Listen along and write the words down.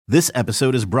This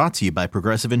episode is brought to you by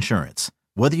Progressive Insurance.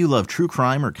 Whether you love true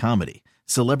crime or comedy,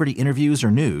 celebrity interviews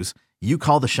or news, you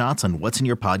call the shots on what's in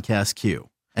your podcast queue.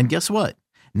 And guess what?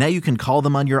 Now you can call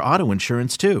them on your auto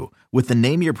insurance too with the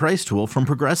Name Your Price tool from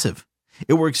Progressive.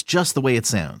 It works just the way it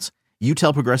sounds. You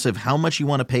tell Progressive how much you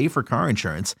want to pay for car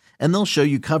insurance, and they'll show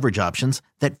you coverage options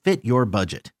that fit your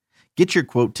budget. Get your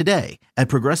quote today at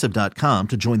Progressive.com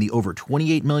to join the over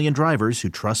 28 million drivers who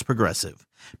trust Progressive.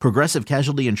 Progressive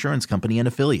Casualty Insurance Company and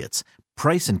Affiliates.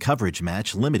 Price and coverage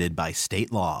match limited by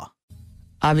state law.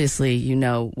 Obviously, you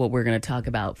know what we're going to talk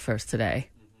about first today.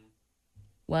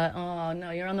 What? Oh,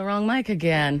 no, you're on the wrong mic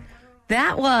again.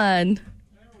 That one.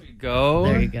 Go.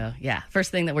 There you go. Yeah.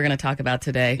 First thing that we're going to talk about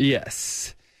today.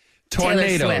 Yes. Taylor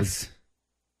Tornadoes.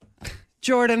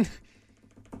 Jordan,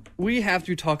 we have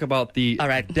to talk about the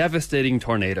devastating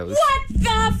tornadoes. What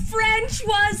the French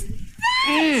was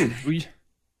that?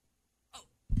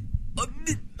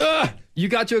 You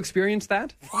got to experience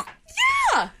that?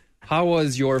 Yeah. How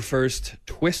was your first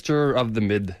twister of the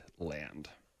Midland?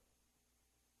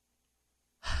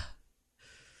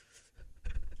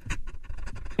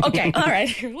 Okay. All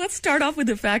right. Let's start off with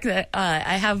the fact that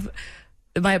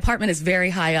my apartment is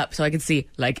very high up, so I can see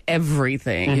like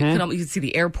everything. Mm-hmm. You can see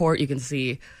the airport. You can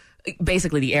see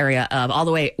basically the area all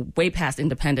the way past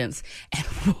Independence. And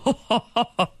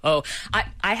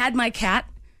I had my cat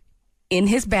in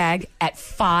his bag at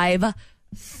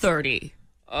 5:30.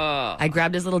 I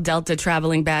grabbed his little Delta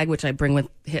traveling bag, which I bring with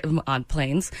him on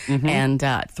planes, and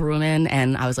threw him in.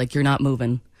 And I was like, "You're not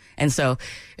moving." And so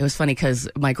it was funny because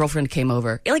my girlfriend came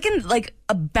over, in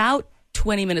about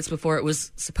 20 minutes before it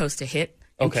was supposed to hit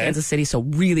in Kansas City, so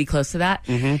really close to that.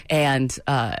 And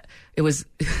it was.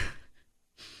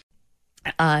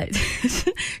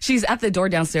 She's at the door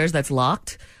downstairs that's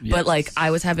locked, but I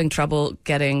was having trouble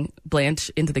getting Blanche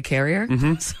into the carrier,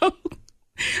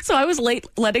 so I was late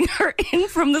letting her in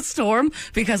from the storm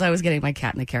because I was getting my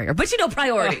cat in the carrier. But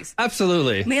priorities.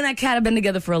 Absolutely. Me and that cat have been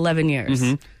together for 11 years.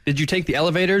 Did you take the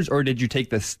elevators or did you take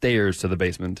the stairs to the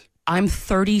basement? I'm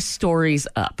 30 stories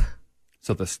up.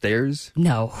 So the stairs?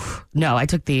 No, I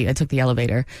took the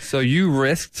elevator. So you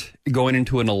risked going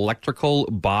into an electrical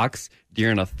box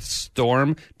during a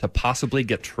storm to possibly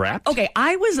get trapped? Okay,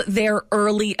 I was there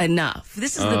early enough.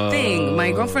 This is the thing.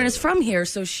 My girlfriend is from here,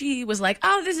 so she was like,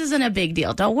 "Oh, this isn't a big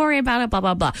deal. Don't worry about it, blah,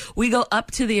 blah, blah." We go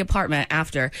up to the apartment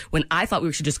after, when I thought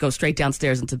we should just go straight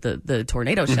downstairs into the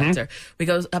tornado shelter. We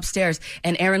go upstairs,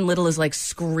 and Erin Little is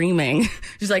screaming.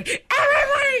 She's like,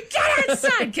 "Everybody get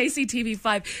inside!"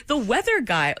 KCTV5. The weather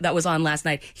guy that was on last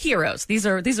night, heroes. These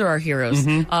are our heroes.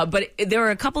 But there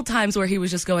were a couple times where he was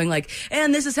just going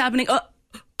 "And this is happening.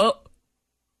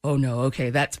 Oh no,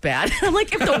 okay, that's bad." I'm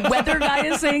like, if the weather guy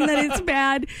is saying that it's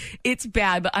bad, it's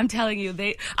bad. But I'm telling you,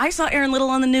 I saw Erin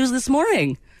Little on the news this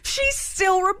morning. She's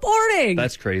still reporting.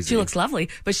 That's crazy. She looks lovely,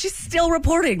 but she's still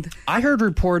reporting. I heard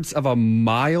reports of a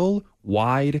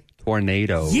mile-wide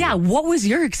tornado. Yeah, what was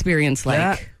your experience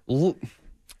like?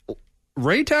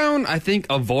 Raytown, I think,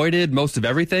 avoided most of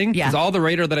everything. Yeah. Because all the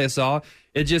radar that I saw,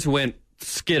 it just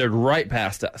skidded right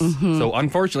past us. So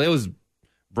unfortunately, it was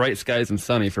bright skies and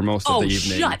sunny for most of the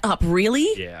evening. Shut up. Really?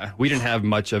 Yeah. We didn't have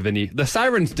much of any. The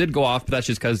sirens did go off, but that's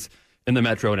just because in the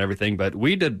metro and everything. But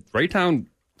we did. Raytown,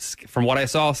 from what I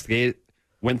saw,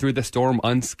 went through the storm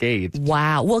unscathed.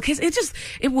 Wow. Well, because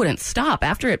it wouldn't stop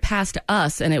after it passed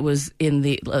us, and it was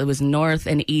north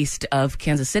and east of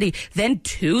Kansas City. Then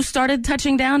 2 started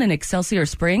touching down in Excelsior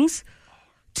Springs.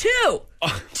 2.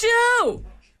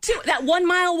 That 1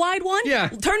 mile wide one. Yeah.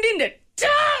 Turned into 2.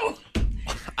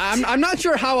 I'm not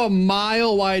sure how a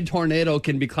mile-wide tornado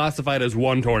can be classified as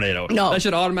one tornado. No. That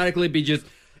should automatically be just,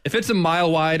 if it's a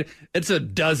mile wide, it's a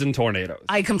dozen tornadoes.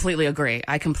 I completely agree.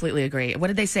 What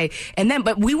did they say?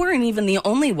 But we weren't even the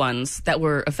only ones that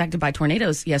were affected by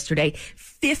tornadoes yesterday.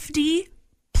 50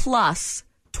 plus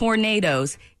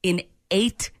tornadoes in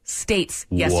 8 states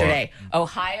yesterday. What?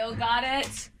 Ohio got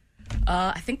it.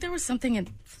 I think there was something in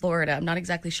Florida. I'm not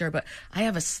exactly sure, but I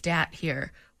have a stat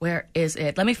here. Where is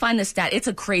it? Let me find this stat. It's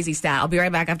a crazy stat. I'll be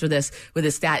right back after this with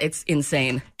this stat. It's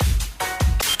insane.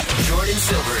 Jordan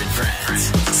Silver and Friends,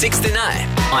 6 to 9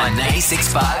 on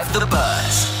 96.5 The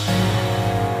Buzz.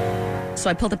 So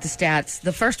I pulled up the stats.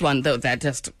 The first one, though, that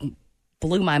just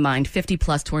blew my mind. 50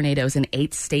 plus tornadoes in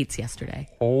 8 states yesterday.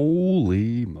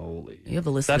 Holy moly. You have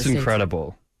a list That's of the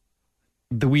incredible.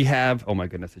 We have, oh my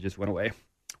goodness, it just went away.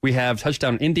 We have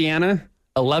touchdown in Indiana,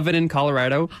 11 in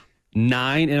Colorado,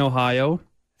 9 in Ohio,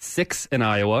 6 in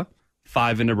Iowa,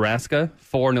 5 in Nebraska,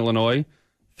 4 in Illinois,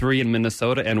 3 in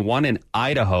Minnesota, and 1 in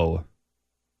Idaho.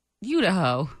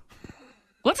 Idaho.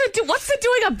 What's it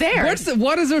doing up there?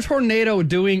 What is a tornado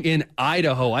doing in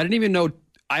Idaho? I didn't even know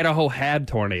Idaho had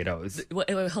tornadoes. Wait,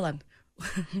 hold on.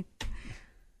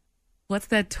 What's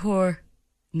that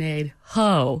tornado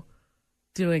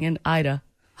doing in Idaho?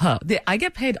 I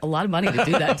get paid a lot of money to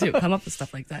do that, too. Come up with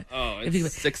stuff like that. Oh, it's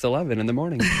 6:11 in the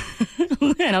morning.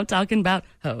 And I'm talking about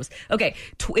hose. Okay,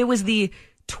 it was the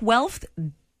 12th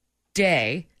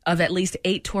day of at least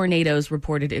 8 tornadoes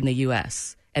reported in the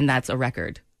U.S., and that's a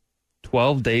record.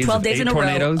 12 days 12 days in a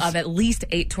tornadoes? row of at least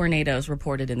 8 tornadoes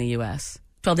reported in the U.S.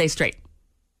 12 days straight.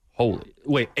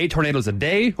 Wait, 8 tornadoes a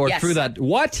day? Or Yes. through that,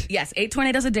 what? Yes, 8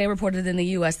 tornadoes a day reported in the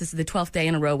U.S. This is the 12th day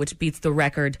in a row, which beats the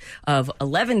record of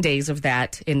 11 days of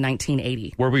that in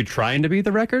 1980. Were we trying to beat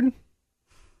the record?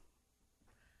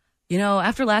 You know,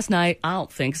 after last night, I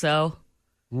don't think so.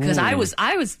 Because I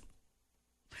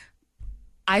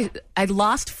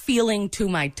lost feeling to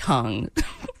my tongue.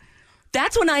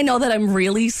 That's when I know that I'm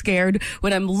really scared,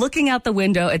 when I'm looking out the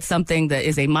window at something that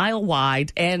is a mile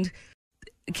wide and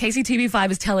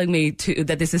KCTV5 is telling me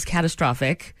that this is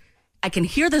catastrophic. I can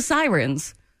hear the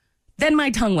sirens. Then my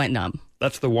tongue went numb.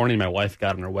 That's the warning my wife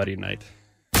got on her wedding night.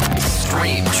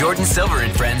 Stream Jordan Silver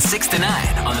and Friends 6 to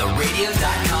 9 on the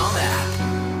radio.com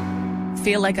app.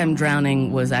 Feel Like I'm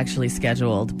Drowning was actually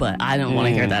scheduled, but I don't want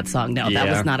to hear that song. No, that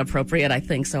was not appropriate, I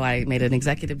think, so I made an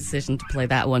executive decision to play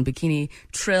that one. Bikini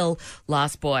Trill,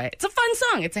 Lost Boy. It's a fun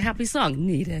song. It's a happy song.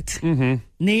 Need it.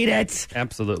 Need it.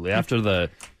 Absolutely. After the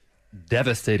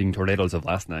devastating tornadoes of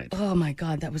last night. Oh, my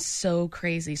God. That was so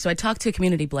crazy. So I talked to a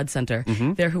community blood center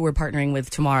there who we're partnering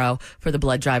with tomorrow for the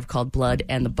blood drive called Blood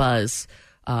and the Buzz.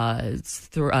 It's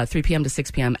 3 p.m. to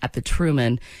 6 p.m. at the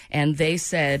Truman. And they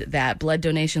said that blood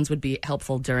donations would be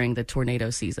helpful during the tornado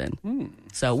season.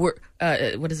 So we're,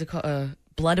 what is it called?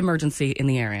 Blood emergency in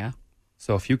the area.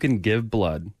 So if you can give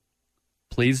blood,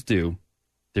 please do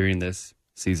during this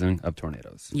season of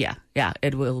tornadoes. Yeah,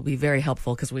 it will be very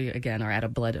helpful because we, again, are at a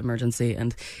blood emergency.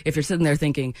 And if you're sitting there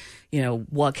thinking, you know,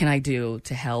 what can I do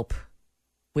to help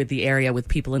with the area, with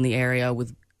people in the area,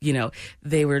 with, you know,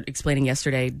 they were explaining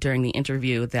yesterday during the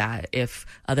interview that if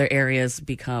other areas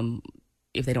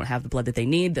if they don't have the blood that they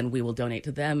need, then we will donate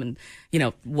to them and, you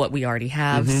know, what we already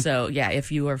have. So, yeah,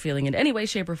 if you are feeling in any way,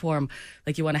 shape, or form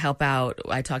like you want to help out,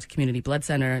 I talked to Community Blood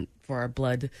Center for our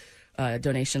blood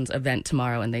donations event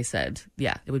tomorrow, and they said,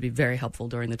 yeah, it would be very helpful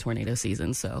during the tornado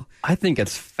season. So I think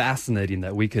it's fascinating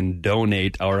that we can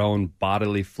donate our own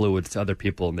bodily fluids to other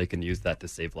people and they can use that to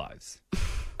save lives.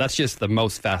 That's just the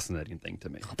most fascinating thing to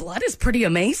me. Blood is pretty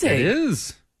amazing. It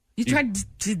is. You tried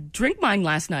to drink mine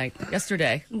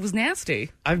yesterday. It was nasty.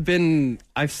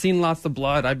 I've seen lots of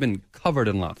blood. I've been covered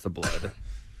in lots of blood.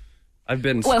 I've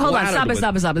been Wait, hold on. splattered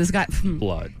Stop it. This guy.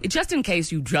 blood. Just in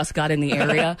case you just got in the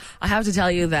area, I have to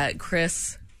tell you that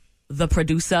Chris, the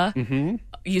producer,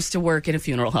 used to work in a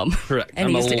funeral home. Correct. And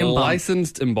I'm he used to a embalm.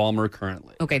 licensed embalmer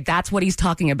currently. Okay, that's what he's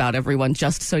talking about, everyone,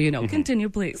 just so you know. Continue,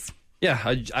 please.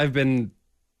 Yeah, I've been,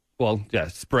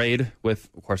 sprayed with,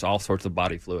 of course, all sorts of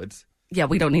body fluids. Yeah,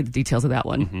 we don't need the details of that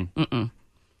one.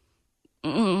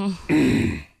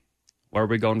 Where are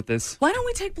we going with this? Why don't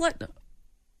we take blood?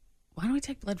 Why don't we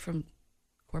take blood from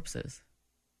corpses?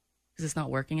 Because it's not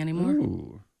working anymore.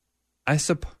 Ooh.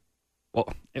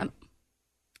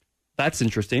 That's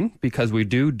interesting because we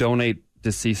do donate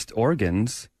deceased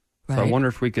organs. So I Right. wonder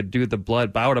if we could do the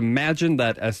blood. But I would imagine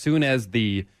that as soon as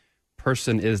the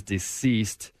person is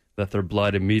deceased, that their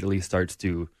blood immediately starts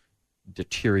to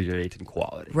deteriorate in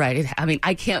quality. Right.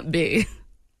 I can't be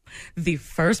the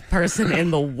first person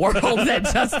in the world that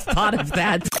just thought of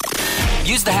that.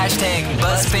 Use the hashtag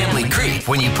BuzzFamilyCreep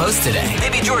when you post today.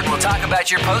 Maybe Jordan will talk about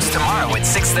your post tomorrow at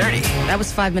 6:30. That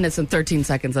was 5 minutes and 13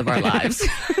 seconds of our lives.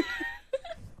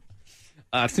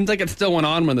 It seems like it still went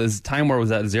on when the timer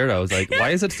was at 0. I was like,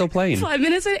 why is it still playing? 5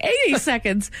 minutes and 80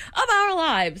 seconds of our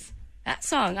lives. That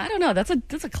song, I don't know. That's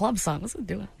a club song. What's it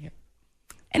doing here?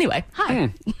 Anyway,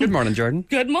 hi. Good morning, Jordan.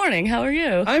 Good morning. How are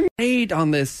you? I'm late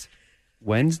on this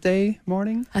Wednesday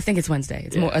morning. I think it's Wednesday.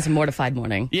 It's a mortified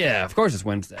morning. Yeah, of course it's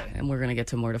Wednesday. And we're going to get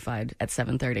to mortified at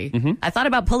 7:30. I thought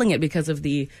about pulling it because of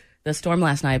the storm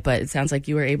last night, but it sounds like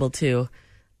you were able to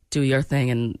do your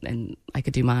thing and I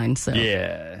could do mine. So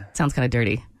Yeah, it sounds kind of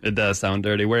dirty. it does sound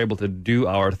dirty. We're able to do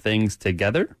our things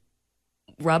together.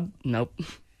 Nope.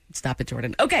 Stop it,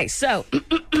 Jordan. Okay, so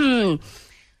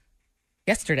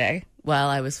yesterday, while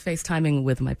I was FaceTiming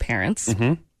with my parents,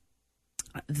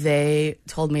 they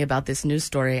told me about this news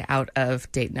story out of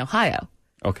Dayton, Ohio,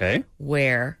 Okay.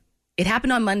 where it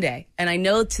happened on Monday. And I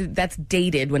know that's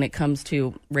dated when it comes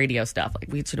to radio stuff.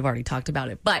 Like, we should have already talked about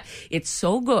it. But it's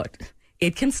so good,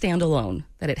 it can stand alone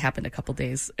that it happened a couple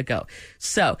days ago.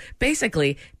 So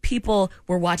basically, people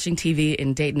were watching TV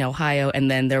in Dayton, Ohio,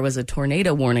 and then there was a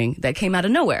tornado warning that came out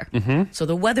of nowhere. So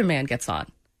the weatherman gets on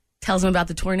tells him about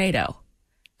the tornado.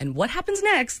 And what happens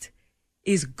next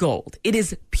is gold. It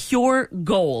is pure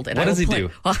gold. And what does he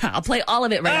do? I'll play all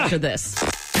of it right after this.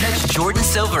 Catch Jordan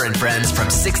Silver and Friends from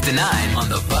 6 to 9 on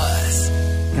The Buzz.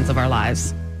 Seconds of our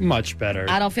lives. Much better.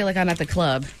 I don't feel like I'm at the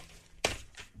club.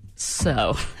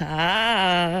 So,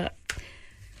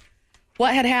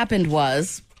 what had happened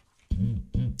was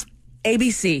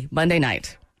ABC, Monday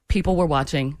night, people were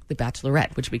watching The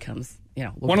Bachelorette, which becomes,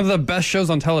 one of the best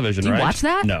shows on television, Do right? you watch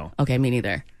that? No. Okay, me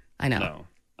neither. I know. No.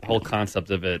 The whole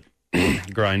concept of it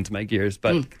grinds my gears.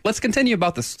 But let's continue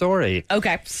about the story.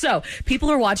 Okay, so people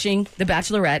are watching The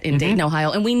Bachelorette in Dayton,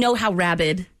 Ohio, and we know how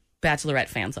rabid Bachelorette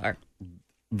fans are.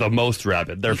 The most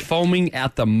rabid. They're foaming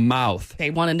at the mouth. They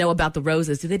want to know about the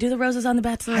roses. Do they do the roses on The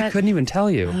Bachelorette? I couldn't even tell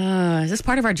you. Is this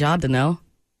part of our job to know?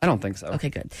 I don't think so. Okay,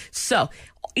 good. So,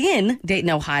 in Dayton,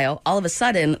 Ohio, all of a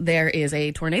sudden, there is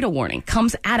a tornado warning.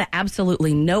 Comes out of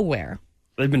absolutely nowhere.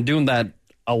 They've been doing that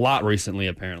a lot recently,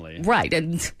 apparently. Right.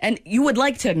 And you would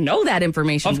like to know that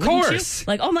information, Of wouldn't course. you?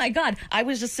 Like, oh my God, I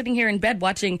was just sitting here in bed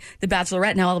watching The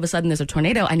Bachelorette. Now all of a sudden there's a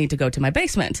tornado. I need to go to my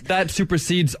basement. That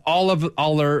supersedes all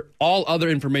other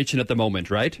information at the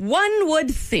moment, right? One would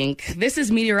think this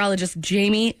is meteorologist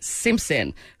Jamie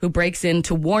Simpson, who breaks in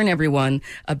to warn everyone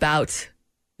about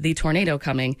the tornado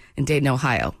coming in Dayton,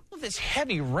 Ohio. This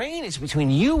heavy rain is between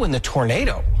you and the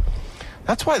tornado.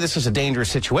 That's why this is a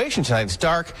dangerous situation tonight. It's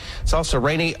dark. It's also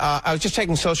rainy. I was just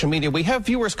checking social media. We have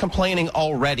viewers complaining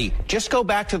already. Just go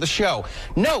back to the show.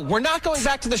 No, we're not going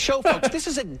back to the show, folks. This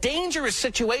is a dangerous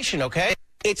situation, okay?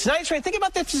 It's nice, right? Think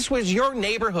about this. This was your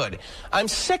neighborhood. I'm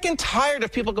sick and tired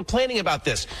of people complaining about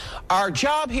this. Our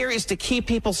job here is to keep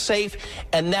people safe,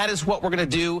 and that is what we're going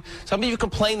to do. Some of you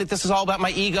complain that this is all about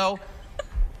my ego.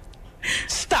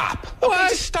 Stop. Okay,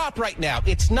 just stop right now.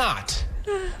 It's not.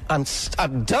 I'm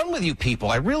done with you people.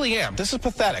 I really am. This is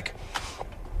pathetic.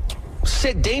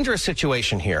 Dangerous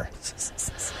situation here.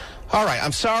 All right,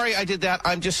 I'm sorry I did that.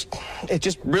 It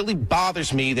just really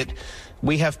bothers me that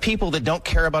we have people that don't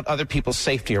care about other people's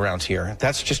safety around here.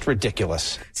 That's just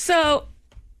ridiculous. So,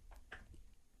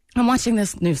 I'm watching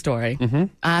this news story.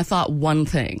 I thought one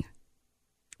thing.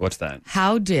 What's that?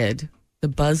 How did the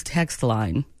Buzz text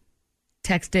line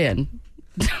text in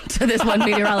to this one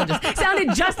meteorologist?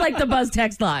 Sounded just like the Buzz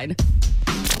text line.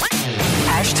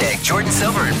 Hashtag Jordan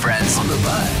Silver and Friends on The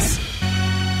Buzz.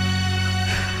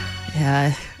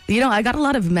 Yeah. I got a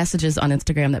lot of messages on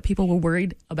Instagram that people were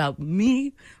worried about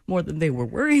me more than they were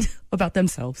worried about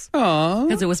themselves. Aww.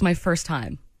 Because it was my first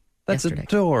time. That's yesterday.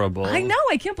 adorable. I know.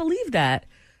 I can't believe that.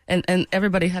 And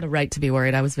everybody had a right to be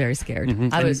worried. I was very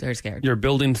scared. I was very scared. Your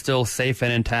building's still safe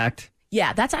and intact?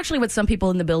 Yeah, that's actually what some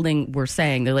people in the building were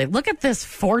saying. They're like, look at this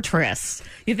fortress.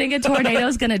 You think a tornado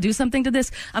is going to do something to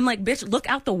this? I'm like, bitch, look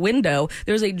out the window.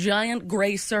 There's a giant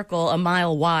gray circle a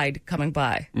mile wide coming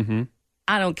by.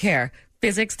 I don't care.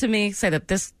 Physics to me say that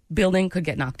this building could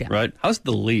get knocked down. Right. How's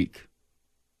the leak?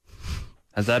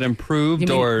 Has that improved? You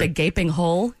mean or the gaping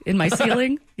hole in my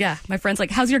ceiling? Yeah, my friend's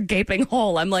like, how's your gaping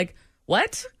hole? I'm like,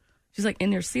 what? She's like,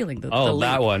 in your ceiling. The leak.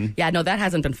 That one. Yeah, no, that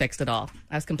hasn't been fixed at all.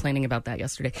 I was complaining about that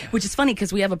yesterday, which is funny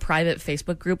because we have a private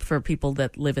Facebook group for people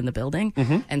that live in the building.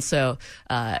 And so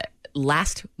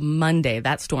last Monday,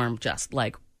 that storm just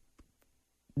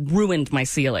ruined my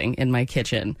ceiling in my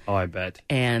kitchen. Oh, I bet.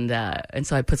 And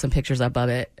so I put some pictures up of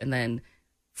it. And then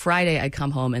Friday, I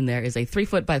come home and there is a 3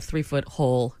 foot by 3 foot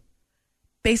hole,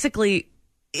 basically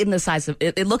in the size of,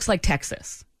 it looks like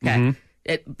Texas. Okay.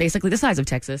 It basically the size of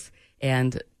Texas.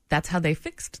 And that's how they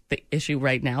fixed the issue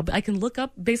right now. But I can look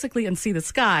up basically and see the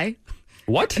sky.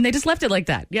 What? And they just left it like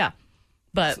that. Yeah.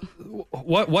 But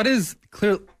what is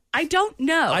clear? I don't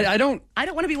know. I don't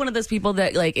want to be one of those people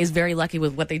that is very lucky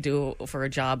with what they do for a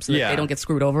job so that Yeah. they don't get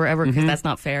screwed over ever, because that's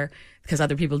not fair, because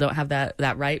other people don't have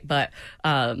that right. But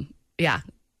yeah,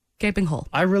 gaping hole.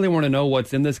 I really want to know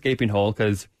what's in this gaping hole,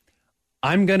 because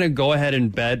I'm going to go ahead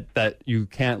and bet that you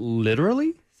can't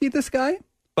literally see the sky.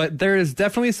 But there is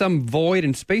definitely some void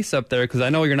and space up there, because I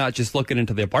know you're not just looking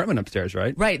into the apartment upstairs,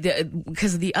 right? Right,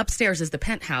 because the upstairs is the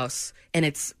penthouse, and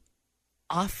it's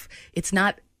off. It's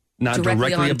not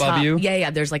directly on above top. you?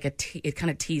 Yeah. There's it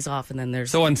kind of tees off, and then there's.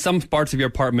 So in some parts of your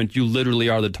apartment, you literally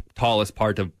are the tallest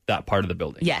part of that part of the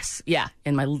building. Yes, yeah,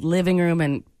 in my living room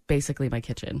and basically my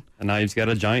kitchen. And now you've got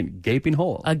a giant gaping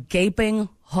hole. A gaping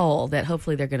hole that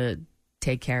hopefully they're going to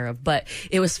take care of. But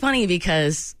it was funny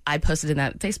because I posted in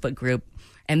that Facebook group,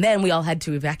 and then we all had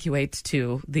to evacuate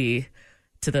to the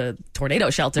tornado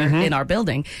shelter in our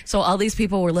building. So all these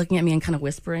people were looking at me and kind of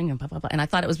whispering and blah, blah, blah. And I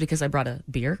thought it was because I brought a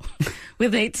beer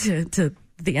with me to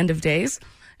the end of days.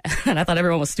 And I thought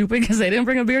everyone was stupid because they didn't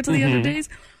bring a beer to the end of days.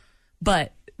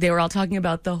 But they were all talking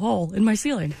about the hole in my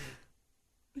ceiling.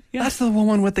 Yeah. That's the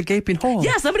one with the gaping hole.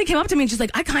 Yeah, somebody came up to me and she's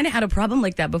like, I kind of had a problem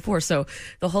like that before. So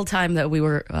the whole time that we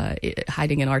were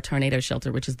hiding in our tornado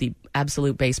shelter, which is the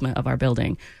absolute basement of our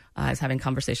building, I was having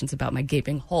conversations about my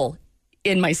gaping hole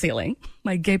in my ceiling,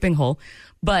 my gaping hole.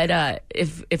 But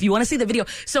if you want to see the video,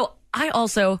 so I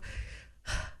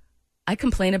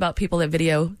complain about people that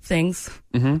video things,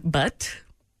 but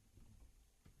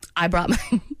I brought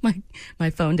my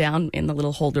phone down in the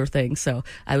little holder thing, so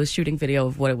I was shooting video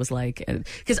of what it was like,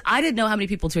 because I didn't know how many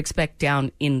people to expect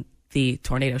down in the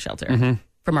tornado shelter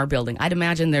from our building. I'd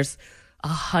imagine there's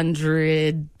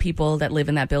 100 people that live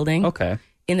in that building. Okay.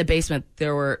 In the basement,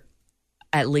 there were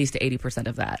at least 80%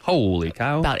 of that. Holy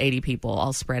cow. About 80 people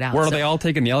all spread out. Were they all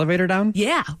taking the elevator down?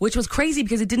 Yeah, which was crazy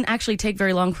because it didn't actually take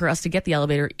very long for us to get the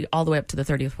elevator all the way up to the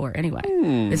 30th floor anyway.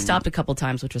 It stopped a couple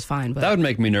times, which was fine. But That would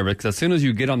make me nervous because as soon as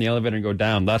you get on the elevator and go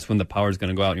down, that's when the power's going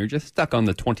to go out and you're just stuck on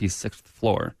the 26th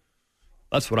floor.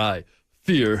 That's what I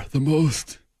fear the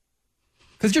most.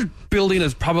 Because your building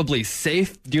is probably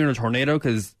safe during a tornado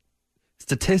because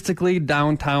statistically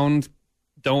downtowns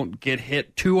don't get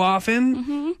hit too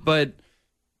often. But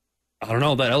I don't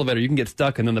know, that elevator, you can get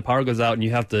stuck and then the power goes out and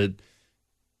you have to...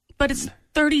 But it's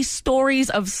 30 stories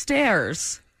of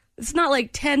stairs. It's not like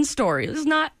 10 stories. It's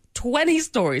not 20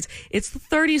 stories. It's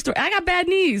 30 stories. I got bad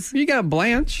knees. You got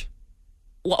Blanche.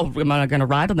 Well, am I going to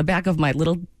ride on the back of my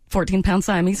little 14-pound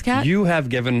Siamese cat? You have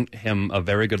given him a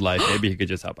very good life. Maybe he could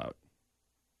just help out.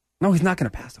 No, he's not going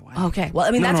to pass away. Okay. Well,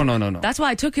 I mean, No. That's why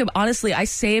I took him. Honestly, I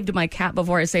saved my cat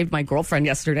before I saved my girlfriend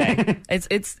yesterday.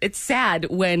 It's sad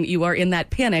when you are in that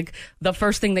panic. The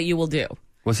first thing that you will do.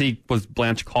 Was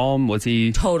Blanche calm? Was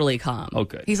he Totally calm?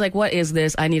 Okay. He's like, "What is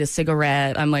this? I need a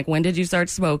cigarette." I'm like, "When did you start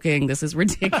smoking? This is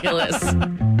ridiculous."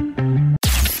 Jordan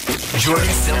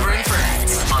Silver and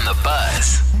Friends on the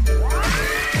Buzz.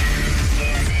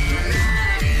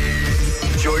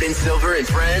 Jordan Silver and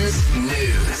Friends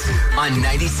News on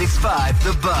 96.5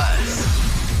 The Buzz.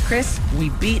 Chris, we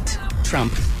beat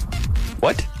Trump.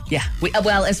 What? Yeah.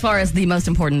 Well, as far as the most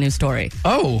important news story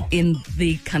Oh. in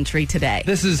the country today.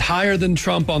 This is higher than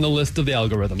Trump on the list of the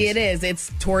algorithms. It is.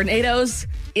 It's tornadoes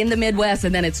in the Midwest,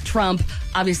 and then it's Trump.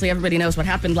 Obviously, everybody knows what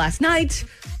happened last night.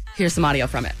 Here's some audio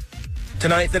from it.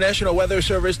 Tonight, the National Weather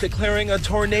Service declaring a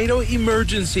tornado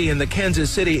emergency in the Kansas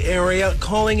City area,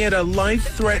 calling it a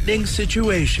life-threatening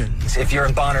situation. If you're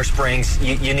in Bonner Springs,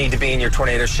 you need to be in your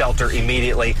tornado shelter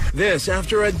immediately. This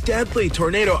after a deadly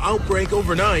tornado outbreak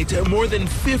overnight, more than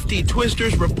 50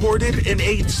 twisters reported in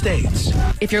 8 states.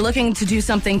 If you're looking to do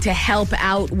something to help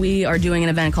out, we are doing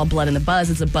an event called Blood in the Buzz.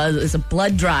 It's a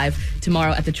blood drive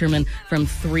tomorrow at the Truman from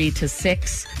 3 to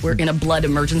 6. We're in a blood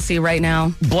emergency right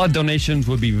now. Blood donations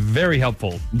would be very helpful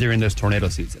during this tornado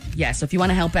season. Yeah, so if you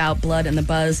want to help out, Blood and the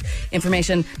Buzz,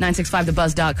 information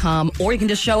 965thebuzz.com, or you can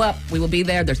just show up. We will be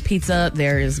there. There's pizza.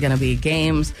 There is going to be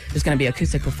games. There's going to be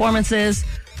acoustic performances.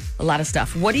 A lot of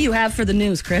stuff. What do you have for the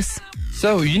news, Chris?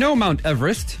 So, you know Mount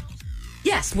Everest?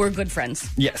 Yes, we're good friends.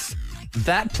 Yes.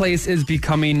 That place is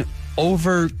becoming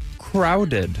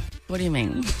overcrowded. What do you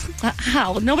mean?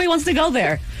 How? Nobody wants to go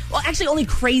there. Well, actually, only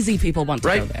crazy people want to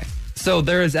go there. So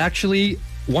there is actually,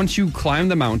 once you climb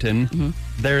the mountain,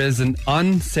 there is an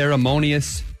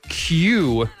unceremonious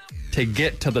queue to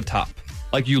get to the top.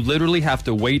 Like you literally have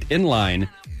to wait in line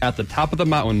at the top of the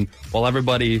mountain while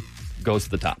everybody goes to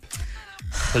the top.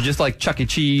 So just like Chuck E.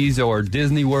 Cheese or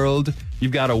Disney World,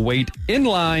 you've got to wait in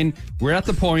line. We're at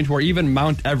the point where even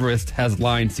Mount Everest has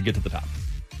lines to get to the top.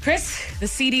 Chris, the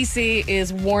CDC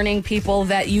is warning people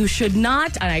that you should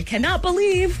not, and I cannot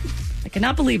believe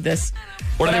this.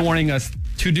 What are they warning us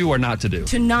to do or not to do?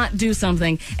 To not do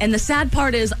something. And the sad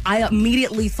part is I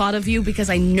immediately thought of you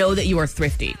because I know that you are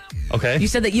thrifty. Okay. You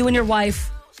said that you and your wife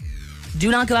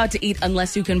do not go out to eat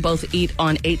unless you can both eat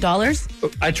on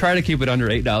 $8. I try to keep it under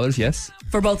 $8, yes.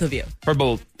 For both of you. For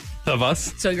both of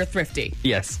us. So you're thrifty.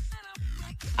 Yes.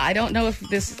 I don't know if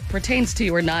this pertains to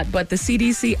you or not, but the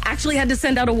CDC actually had to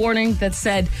send out a warning that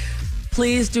said,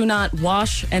 please do not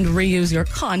wash and reuse your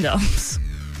condoms.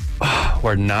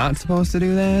 We're not supposed to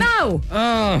do that?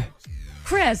 No!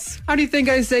 Chris. How do you think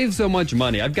I save so much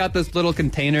money? I've got this little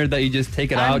container that you just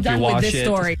take it I'm out, done you wash with this it.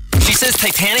 story. She says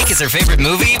Titanic is her favorite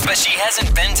movie, but she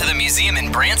hasn't been to the museum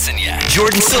in Branson yet.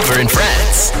 Jordan Silver and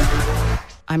Friends.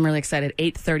 I'm really excited.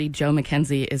 8:30, Joe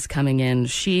McKenzie is coming in.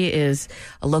 She is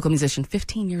a local musician,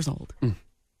 15 years old.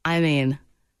 I mean,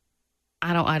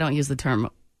 I don't use the term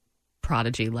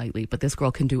prodigy lightly, but this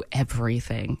girl can do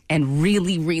everything and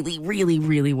really, really, really,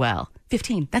 really well.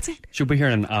 15, that's it. She'll be here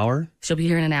in an hour? She'll be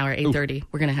here in an hour, 8:30.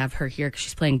 We're going to have her here because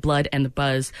she's playing Blood and the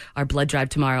Buzz, our blood drive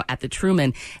tomorrow at the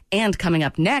Truman. And coming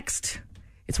up next,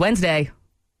 it's Wednesday.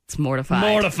 It's Mortified.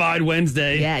 Mortified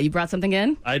Wednesday. Yeah, you brought something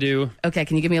in? I do. Okay,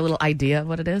 can you give me a little idea of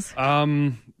what it is?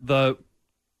 The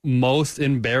most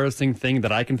embarrassing thing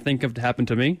that I can think of to happen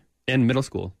to me in middle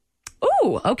school.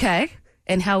 Ooh, okay.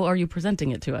 And how are you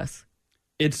presenting it to us?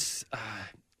 It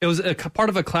was a part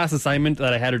of a class assignment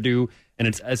that I had to do, and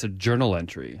it's as a journal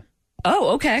entry.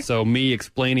 Oh, okay. So me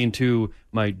explaining to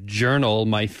my journal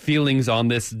my feelings on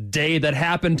this day that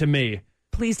happened to me.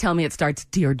 Please tell me it starts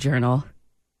Dear Journal.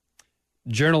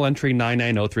 Journal entry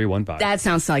 990315. That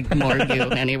sounds like more you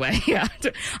anyway. Yeah.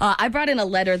 I brought in a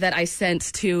letter that I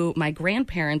sent to my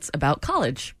grandparents about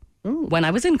college when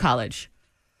I was in college.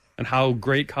 And how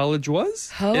great college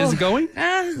is going?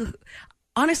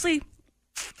 Honestly,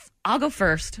 I'll go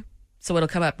first. So it'll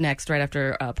come up next right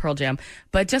after Pearl Jam.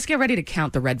 But just get ready to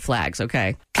count the red flags,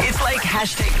 okay? It's like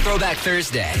hashtag Throwback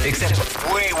Thursday,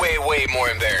 except way, way, way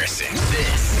more embarrassing.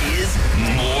 This is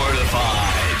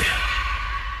Mortified.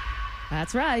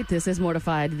 That's right. This is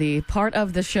Mortified, the part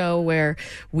of the show where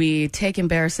we take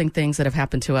embarrassing things that have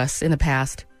happened to us in the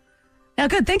past. Now,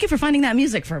 good. Thank you for finding that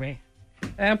music for me.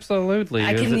 Absolutely.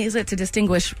 I can use it to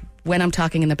distinguish when I'm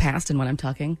talking in the past and when I'm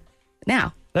talking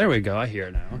now. There we go. I hear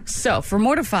it now. So for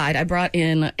Mortified, I brought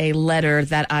in a letter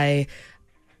that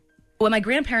when my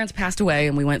grandparents passed away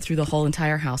and we went through the whole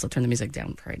entire house, I'll turn the music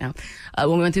down for right now.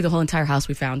 When we went through the whole entire house,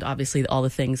 we found obviously all the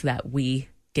things that we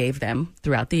gave them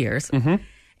throughout the years. Mm-hmm.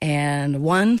 And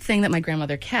one thing that my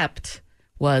grandmother kept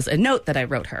was a note that I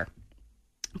wrote her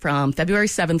from February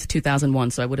 7th,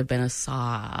 2001. So I would have been a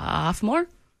sophomore.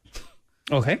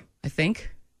 Okay. I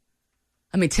think.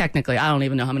 I mean, technically, I don't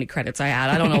even know how many credits I had.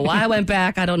 I don't know why I went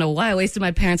back. I don't know why I wasted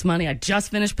my parents' money. I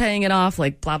just finished paying it off,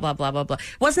 like blah, blah, blah, blah, blah.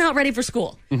 Was not ready for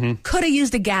school. Mm-hmm. Could have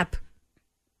used a gap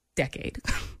decade.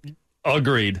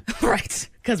 Agreed. Right.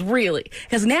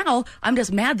 Because now I'm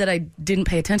just mad that I didn't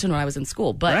pay attention when I was in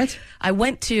school. But right. I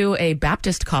went to a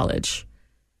Baptist college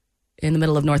in the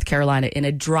middle of North Carolina in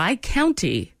a dry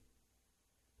county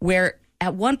where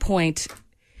at one point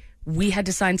we had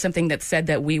to sign something that said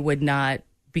that we would not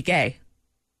be gay.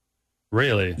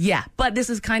 Really? Yeah, but this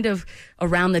is kind of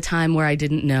around the time where I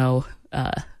didn't know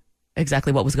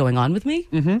exactly what was going on with me.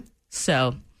 Mm-hmm.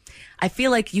 So I feel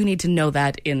like you need to know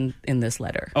that in this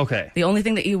letter. Okay. The only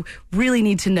thing that you really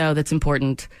need to know that's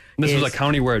important This was a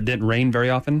county where it didn't rain very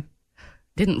often?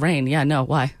 Didn't rain, yeah, no,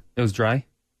 why? It was dry?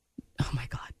 Oh my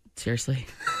God, seriously?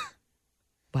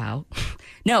 Wow.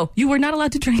 No, you were not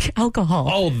allowed to drink alcohol.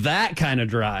 Oh, that kind of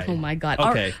dry. Oh my God.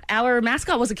 Okay. Our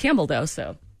mascot was a Campbell though,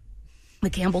 so the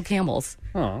Campbell Camels.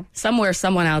 Oh. Someone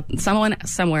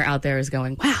somewhere out there is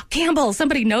going, wow, Campbell,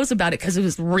 somebody knows about it because it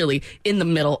was really in the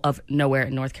middle of nowhere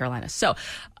in North Carolina. So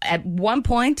at one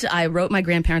point I wrote my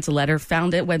grandparents a letter,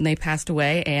 found it when they passed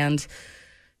away. And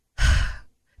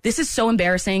this is so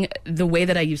embarrassing, the way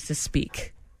that I used to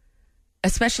speak,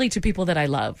 especially to people that I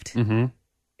loved. Mm-hmm.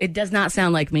 It does not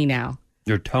sound like me now.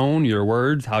 Your tone, your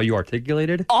words, how you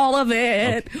articulated? All of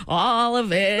it. Okay. All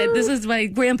of it. This is my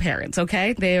grandparents,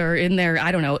 okay? They are in their,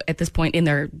 I don't know, at this point in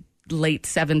their late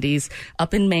 70s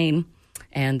up in Maine.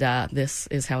 And this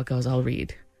is how it goes. I'll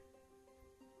read.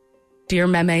 Dear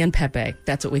Meme and Pepe.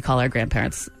 That's what we call our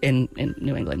grandparents in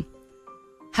New England.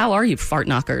 How are you, fart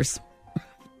knockers?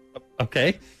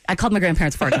 Okay. I called my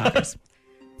grandparents fart knockers.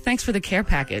 Thanks for the care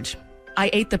package. I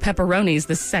ate the pepperonis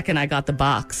the second I got the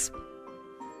box.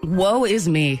 Woe is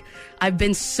me. I've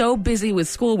been so busy with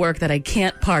schoolwork that I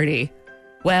can't party.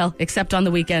 Well, except on the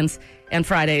weekends and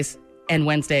Fridays and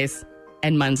Wednesdays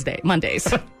and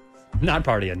Mondays. Not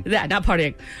partying. Yeah, not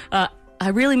partying. I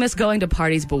really miss going to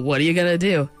parties, but what are you going to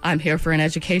do? I'm here for an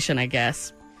education, I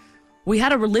guess. We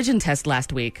had a religion test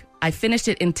last week. I finished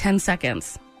it in 10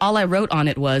 seconds. All I wrote on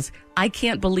it was, I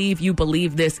can't believe you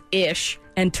believe this-ish,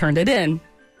 and turned it in.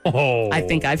 Oh. I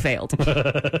think I failed.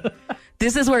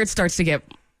 This is where it starts to get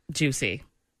juicy.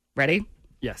 Ready?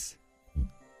 Yes.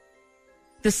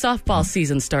 The softball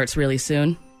season starts really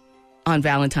soon on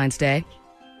Valentine's Day.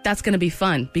 That's going to be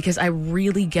fun because I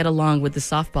really get along with the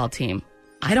softball team.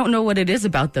 I don't know what it is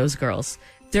about those girls.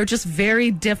 They're just very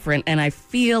different and I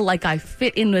feel like I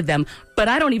fit in with them, but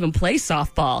I don't even play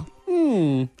softball.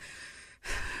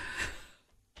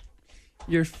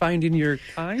 You're finding your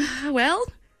kind? Well,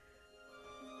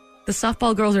 the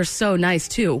softball girls are so nice,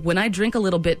 too. When I drink a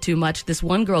little bit too much, this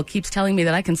one girl keeps telling me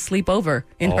that I can sleep over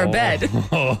in her bed.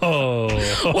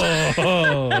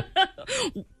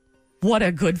 What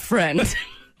a good friend.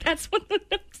 That's what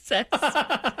it says.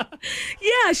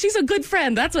 Yeah, she's a good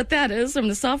friend. That's what that is from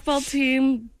the softball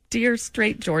team. Dear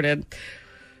Straight Jordan.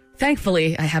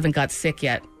 Thankfully, I haven't got sick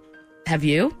yet. Have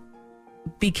you?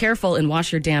 Be careful and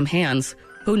wash your damn hands.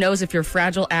 Who knows if your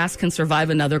fragile ass can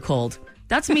survive another cold.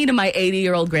 That's me to my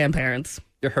 80-year-old grandparents.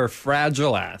 Her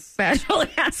fragile ass. Fragile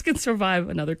ass can survive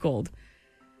another cold.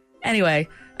 Anyway,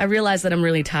 I realized that I'm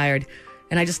really tired,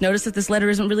 and I just noticed that this letter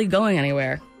isn't really going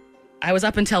anywhere. I was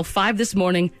up until 5 this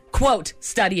morning, quote,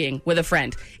 studying with a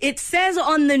friend. It says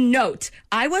on the note,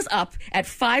 I was up at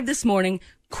 5 this morning,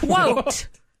 quote,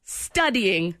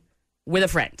 studying with a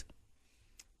friend.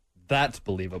 That's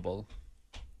believable.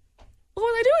 What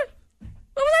was I doing?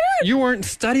 What was I doing? You weren't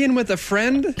studying with a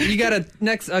friend? You got a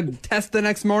test the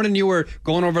next morning. You were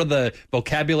going over the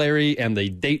vocabulary and the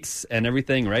dates and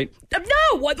everything, right?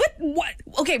 No, what?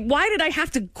 Okay, why did I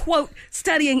have to quote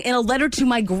studying in a letter to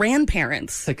my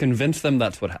grandparents? To convince them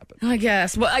that's what happened. I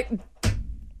guess. Well,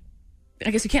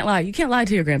 I guess you can't lie. You can't lie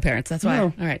to your grandparents. That's why.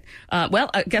 No. All right.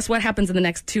 Guess what happens in the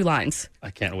next 2 lines?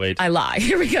 I can't wait. I lie.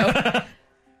 Here we go.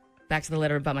 Back to the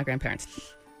letter about my grandparents.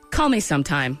 Call me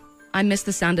sometime. I miss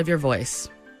the sound of your voice.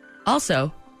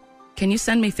 Also, can you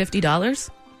send me $50?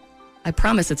 I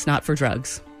promise it's not for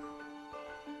drugs.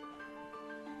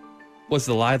 Was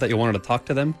the lie that you wanted to talk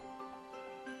to them?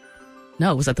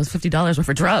 No, it was that those $50 were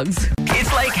for drugs.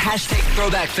 It's like hashtag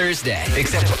Throwback Thursday,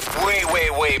 except way, way,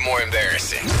 way more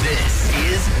embarrassing. This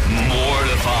is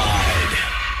Mortified.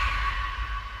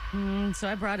 So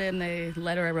I brought in a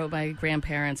letter I wrote my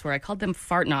grandparents where I called them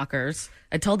fart knockers.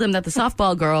 I told them that the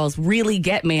softball girls really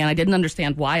get me, and I didn't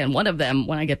understand why. And one of them,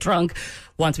 when I get drunk,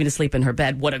 wants me to sleep in her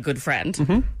bed. What a good friend.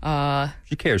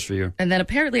 She cares for you. And then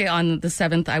apparently on the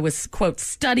 7th, I was, quote,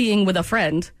 studying with a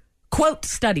friend. Quote,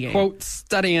 studying. Quote,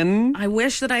 studying. I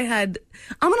wish that I had...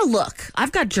 I'm going to look.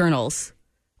 I've got journals.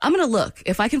 I'm going to look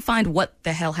if I can find what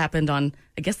the hell happened on,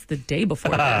 I guess, the day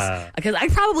before this. Because I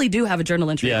probably do have a journal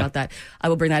entry about that. I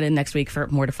will bring that in next week for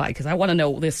Mortified because I want to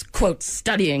know this, quote,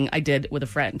 studying I did with a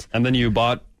friend. And then you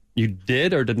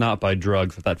did or did not buy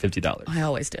drugs with that $50? I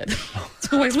always did.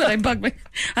 It's always when I bug me.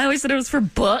 I always said it was for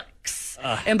books.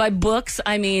 And by books,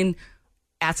 I mean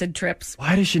acid trips.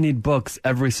 Why does she need books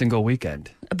every single weekend?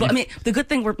 But I mean, the good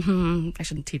thing I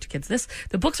shouldn't teach kids this.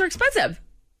 The books are expensive.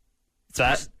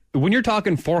 When you're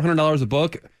talking $400 a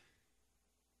book,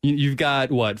 you've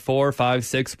got what, 4, 5,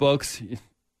 6 books?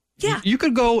 Yeah. You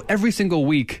could go every single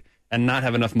week and not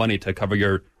have enough money to cover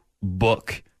your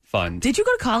book fund. Did you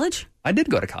go to college? I did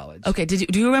go to college. Okay.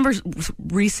 Do you remember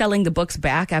reselling the books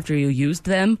back after you used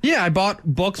them? Yeah, I bought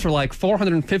books for like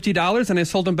 $450 and I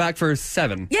sold them back for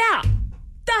 $7. Yeah.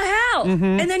 The hell?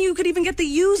 Mm-hmm. And then you could even get the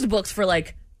used books for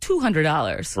like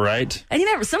 $200. Right.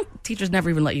 And some teachers never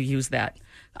even let you use that.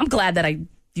 I'm glad that I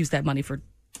used that money for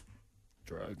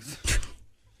drugs.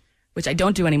 Which I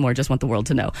don't do anymore, just want the world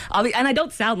to know. And I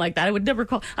don't sound like that. I would never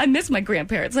call. I miss my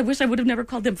grandparents. I wish I would have never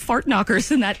called them fart knockers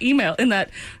in that email, in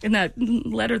that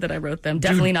letter that I wrote them.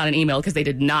 Definitely not an email because they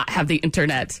did not have the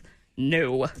internet.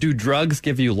 No. Do drugs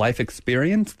give you life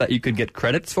experience that you could get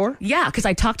credits for? Yeah, because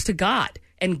I talked to God,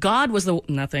 and God was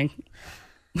nothing.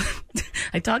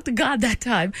 I talked to God that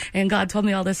time, and God told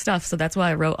me all this stuff. So that's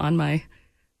why I wrote on my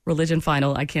religion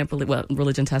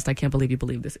religion test. I can't believe you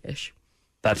believe this ish.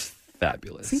 That's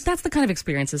fabulous. See, that's the kind of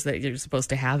experiences that you're supposed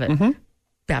to have at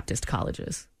Baptist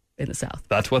colleges in the South.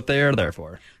 That's what they are there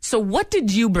for. So what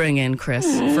did you bring in, Chris,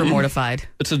 for Mortified?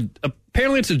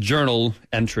 Apparently it's a journal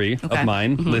entry of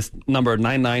mine, list number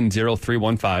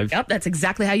 990315. Yep, that's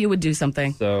exactly how you would do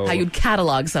something. So, how you'd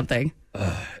catalog something.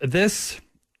 This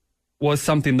was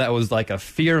something that was like a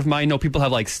fear of mine. People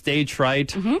have like stage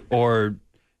fright or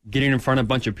getting in front of a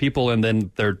bunch of people and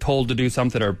then they're told to do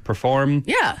something or perform.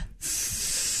 Yeah.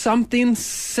 Something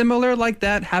similar like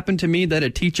that happened to me that a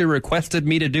teacher requested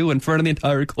me to do in front of the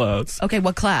entire class. Okay,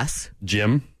 what class?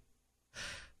 Gym.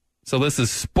 So this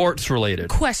is sports related.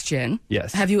 Question.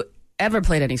 Yes. Have you ever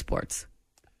played any sports?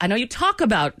 I know you talk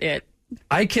about it.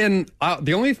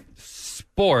 The only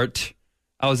sport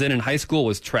I was in high school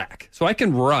was track. So I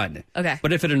can run. Okay.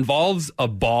 But if it involves a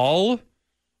ball,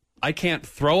 I can't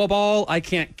throw a ball. I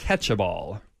can't catch a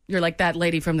ball. You're like that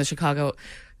lady from the Chicago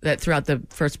that threw out the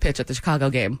first pitch at the Chicago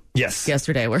game. Yes.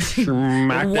 Yesterday, where she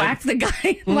whacked the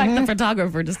guy, whacked the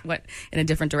photographer, just went in a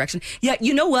different direction. Yeah,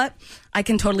 you know what? I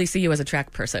can totally see you as a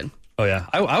track person. Oh, yeah.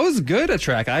 I was good at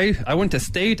track. I went to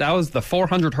state. I was the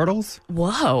 400 hurdles.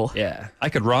 Whoa. Yeah. I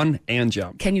could run and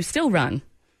jump. Can you still run?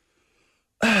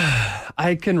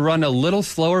 I can run a little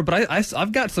slower, but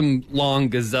I've got some long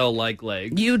gazelle-like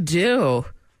legs. You do.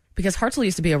 Because Hartzell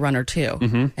used to be a runner, too.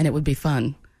 And it would be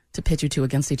fun to pit you two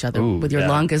against each other with your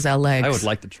long gazelle legs. I would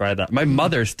like to try that. My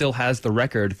mother still has the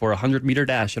record for a 100-meter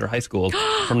dash at her high school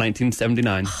from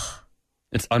 1979.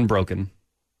 It's unbroken.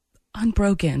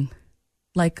 Unbroken.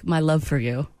 Like my love for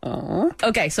you.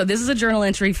 Okay, so this is a journal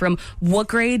entry from what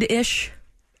grade-ish?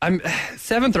 I'm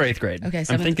 7th or 8th grade. Okay,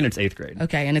 I'm thinking it's 8th grade.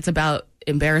 Okay, and it's about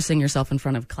embarrassing yourself in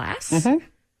front of class?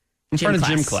 In front of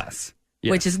gym class.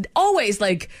 Yes. Which is always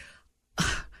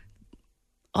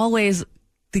always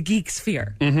the geek's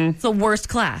fear. Mm-hmm. It's the worst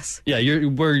class. Yeah,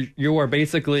 you are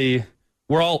basically,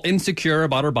 we're all insecure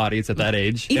about our bodies at that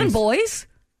age. Even boys?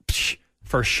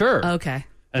 For sure. Okay.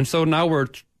 And so now we're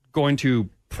going to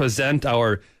present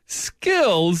our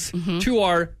skills to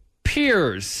our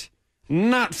peers.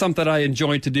 Not something I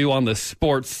enjoy to do on the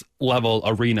sports level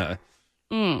arena.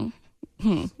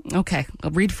 Okay.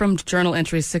 I'll read from journal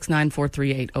entry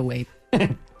 69438808.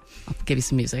 I'll give you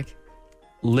some music.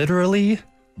 Literally,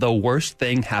 the worst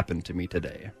thing happened to me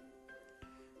today.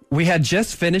 We had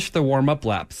just finished the warm-up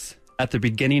laps at the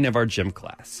beginning of our gym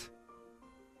class.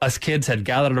 Us kids had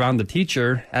gathered around the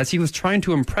teacher as he was trying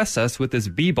to impress us with his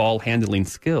b-ball handling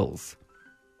skills.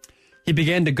 He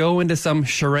began to go into some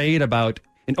charade about,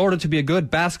 in order to be a good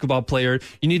basketball player,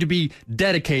 you need to be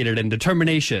dedicated and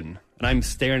determination. And I'm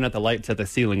staring at the lights at the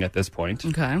ceiling at this point.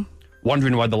 Okay.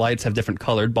 Wondering why the lights have different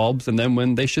colored bulbs and then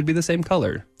when they should be the same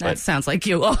color. That sounds like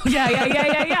you. Oh,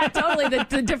 yeah. Totally.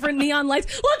 The different neon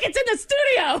lights. Look, it's in the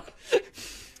studio.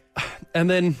 And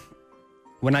then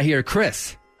when I hear,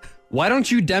 Chris, why don't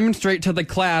you demonstrate to the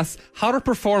class how to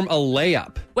perform a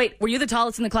layup? Wait, were you the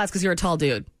tallest in the class because you're a tall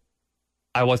dude?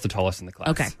 I was the tallest in the class.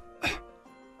 Okay.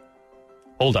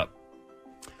 Hold up.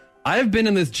 I have been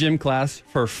in this gym class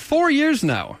for 4 years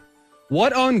now.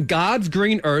 What on God's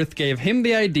green earth gave him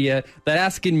the idea that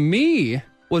asking me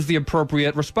was the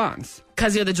appropriate response?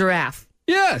 Because you're the giraffe.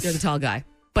 Yes. You're the tall guy.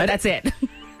 But that's it.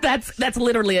 That's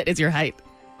literally it, is your height.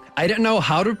 I didn't know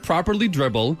how to properly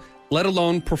dribble, let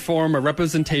alone perform a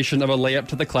representation of a layup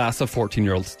to the class of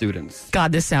 14-year-old students.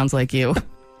 God, this sounds like you.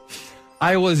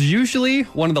 I was usually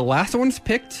one of the last ones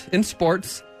picked in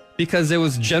sports because it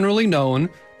was generally known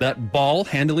that ball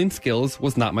handling skills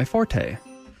was not my forte.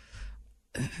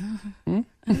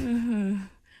 Handling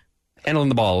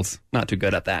the balls, not too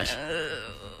good at that.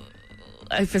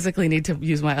 I physically need to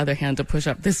use my other hand to push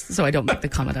up this so I don't make the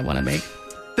comment I want to make.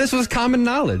 This was common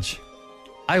knowledge.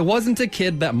 I wasn't a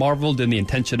kid that marveled in the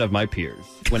intention of my peers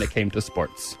when it came to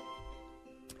sports.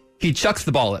 He chucks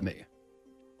the ball at me.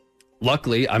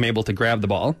 Luckily, I'm able to grab the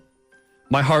ball.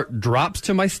 My heart drops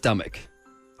to my stomach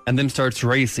and then starts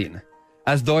racing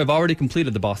as though I've already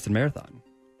completed the Boston Marathon.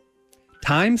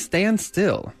 Time stands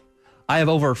still. I have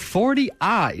over 40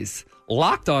 eyes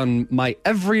locked on my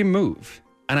every move,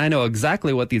 and I know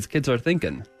exactly what these kids are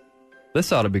thinking.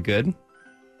 This ought to be good.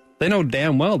 They know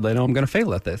damn well they know I'm going to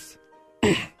fail at this.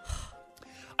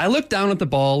 I look down at the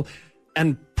ball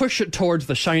and push it towards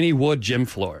the shiny wood gym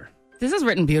floor. This is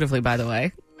written beautifully, by the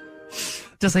way.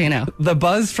 Just so you know. The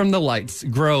buzz from the lights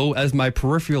grow as my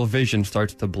peripheral vision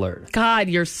starts to blur. God,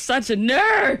 you're such a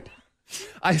nerd.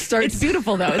 It's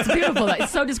beautiful, though.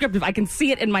 It's so descriptive. I can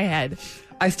see it in my head.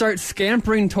 I start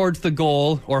scampering towards the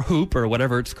goal or hoop or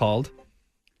whatever it's called.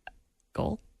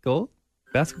 Goal?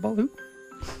 Basketball hoop?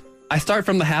 I start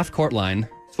from the half-court line,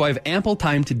 so I have ample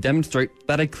time to demonstrate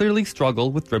that I clearly struggle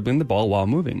with dribbling the ball while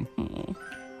moving.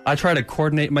 I try to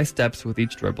coordinate my steps with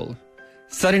each dribble,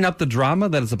 setting up the drama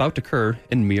that is about to occur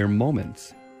in mere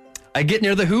moments. I get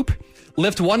near the hoop,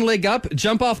 lift one leg up,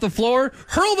 jump off the floor,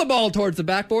 hurl the ball towards the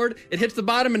backboard. It hits the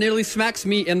bottom and nearly smacks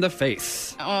me in the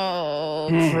face. Oh,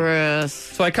 Chris.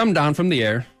 So I come down from the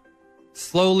air,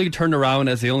 slowly turn around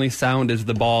as the only sound is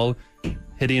the ball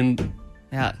hitting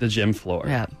the gym floor.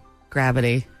 Yeah,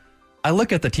 gravity. I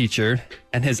look at the teacher,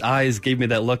 and his eyes gave me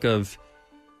that look of,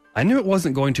 I knew it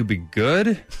wasn't going to be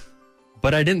good,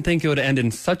 but I didn't think it would end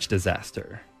in such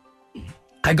disaster.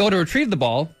 I go to retrieve the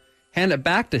ball, hand it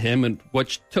back to him,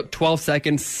 which took 12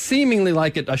 seconds, seemingly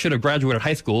like I should have graduated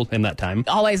high school in that time.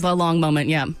 Always a long moment,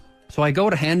 yeah. So I go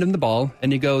to hand him the ball,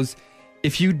 and he goes,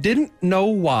 if you didn't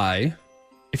know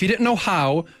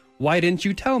how, why didn't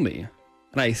you tell me?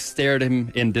 And I stared at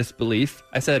him in disbelief.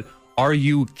 I said, are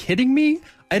you kidding me?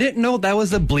 I didn't know that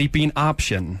was a bleeping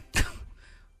option.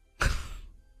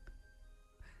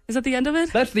 Is that the end of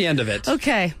it? That's the end of it.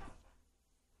 Okay.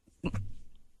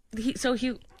 So if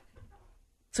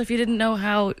you didn't know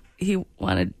how he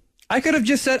wanted... I could have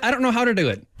just said, I don't know how to do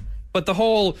it. But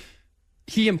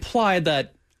he implied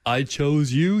that, I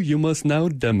chose you, you must now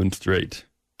demonstrate.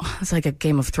 It's like a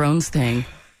Game of Thrones thing.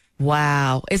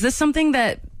 Wow. Is this something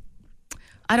that,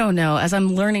 I don't know, as I'm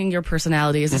learning your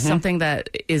personality, is this something that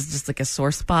is just like a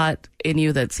sore spot in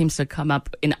you that seems to come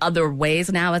up in other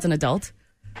ways now as an adult?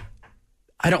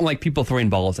 I don't like people throwing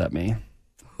balls at me.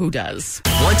 Who does?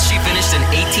 Once she finished an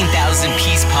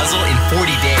 18,000-piece puzzle in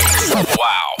 40 days.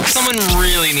 Wow. Someone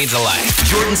really needs a life.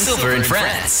 Jordan Silver and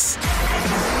friends.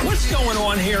 What's going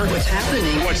on here? What's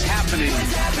happening?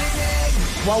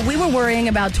 While we were worrying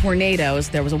about tornadoes,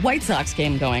 there was a White Sox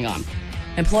game going on.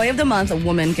 Employee of the month, a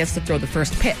woman gets to throw the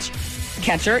first pitch.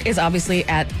 Catcher is obviously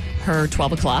at her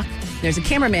 12 o'clock. There's a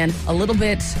cameraman a little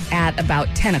bit at about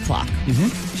 10 o'clock.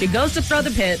 She goes to throw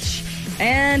the pitch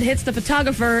and hits the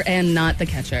photographer and not the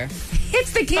catcher.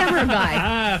 Hits the camera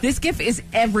guy. This GIF is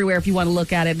everywhere if you want to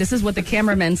look at it. This is what the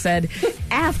cameraman said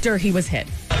after he was hit.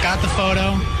 Got the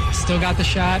photo, still got the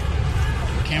shot.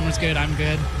 Camera's good, I'm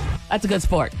good. That's a good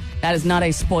sport. That is not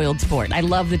a spoiled sport. I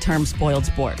love the term spoiled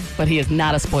sport, but he is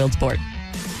not a spoiled sport.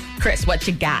 Chris, what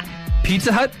you got?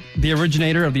 Pizza Hut, the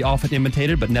originator of the often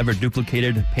imitated but never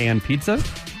duplicated pan pizza,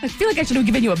 I feel like I should have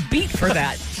given you a beat for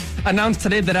that. announced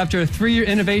today that after a 3-year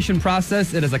innovation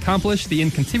process, it has accomplished the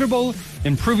inconceivable,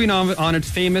 improving on its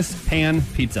famous pan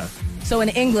pizza. So in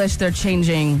English, they're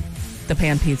changing the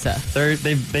pan pizza.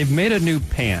 They've made a new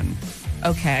pan.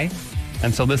 Okay.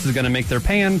 And so this is going to make their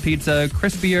pan pizza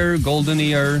crispier,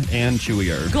 goldenier, and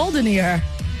chewier. Goldenier.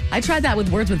 I tried that with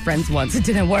Words with Friends once. It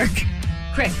didn't work.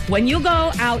 Chris, when you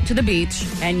go out to the beach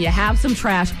and you have some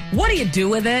trash, what do you do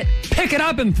with it? Pick it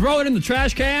up and throw it in the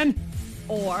trash can.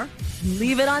 Or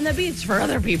leave it on the beach for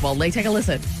other people. Take a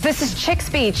listen. This is Chicks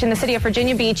Beach in the city of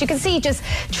Virginia Beach. You can see just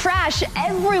trash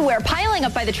everywhere, piling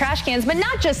up by the trash cans, but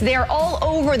not just there, all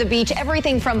over the beach.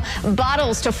 Everything from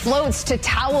bottles to floats to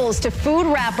towels to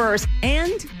food wrappers.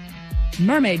 And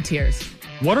mermaid tears.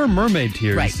 What are mermaid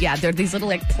tears? Right, yeah, they're these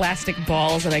little plastic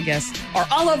balls that I guess are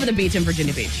all over the beach in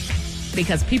Virginia Beach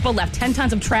because people left 10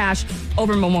 tons of trash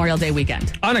over Memorial Day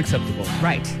weekend. Unacceptable.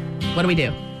 Right. What do we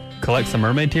do? Collect some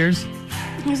mermaid tears?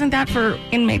 Isn't that for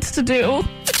inmates to do?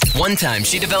 One time,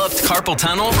 she developed carpal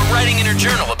tunnel from writing in her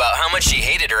journal about how much she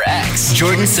hated her ex.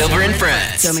 Jordan Silver and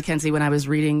Friends. So, Mackenzie, when I was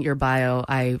reading your bio,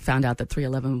 I found out that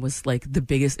 311 was the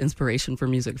biggest inspiration for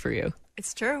music for you.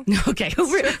 It's true. Okay,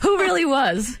 who really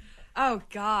was? Oh,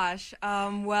 gosh.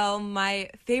 Well, my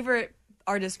favorite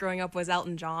artist growing up was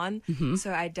Elton John. Mm-hmm.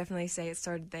 So I'd definitely say it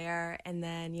started there. And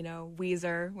then,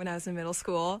 Weezer when I was in middle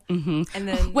school. Mm-hmm. And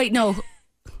then... Wait, no.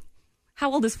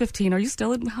 How old is 15? Are you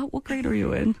still in? What grade are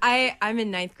you in? I'm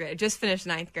in 9th grade. Just finished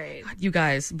 9th grade. You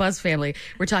guys, Buzz family.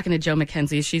 We're talking to Jo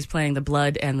Mackenzie. She's playing the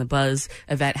Blood and the Buzz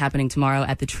event happening tomorrow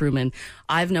at the Truman.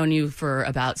 I've known you for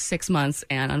about 6 months,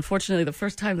 and unfortunately, the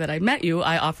first time that I met you,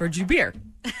 I offered you beer.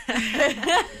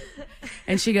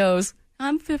 And she goes,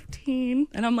 I'm 15.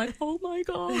 And I'm like, oh my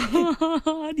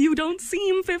God, you don't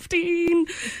seem 15.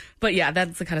 But yeah,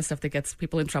 that's the kind of stuff that gets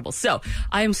people in trouble. So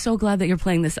I am so glad that you're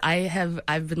playing this.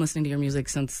 I've been listening to your music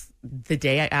since the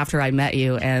day after I met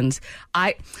you. And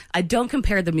I don't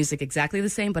compare the music exactly the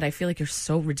same, but I feel like you're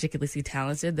so ridiculously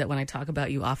talented that when I talk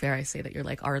about you off air, I say that you're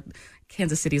like our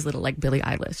Kansas City's little Billie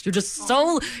Eilish. You're just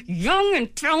so young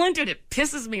and talented. It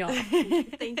pisses me off.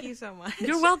 Thank you so much.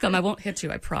 You're welcome. I won't hit you,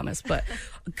 I promise. But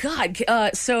God,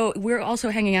 so we're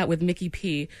also hanging out with Mickey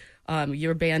P.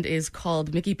 Your band is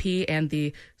called Mickey P and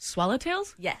the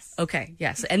Swallowtails? Yes. Okay,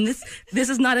 yes. And this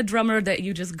is not a drummer that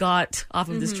you just got off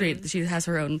of the street. She has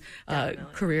her own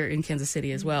career in Kansas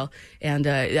City as well. And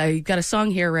I got a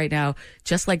song here right now,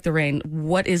 Just Like the Rain.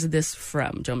 What is this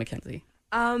from, Jo Mackenzie?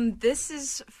 This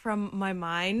is from my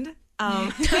mind.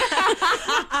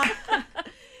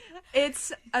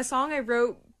 It's a song I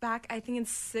wrote back, I think, in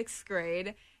 6th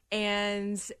grade.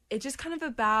 And it's just kind of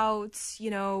about,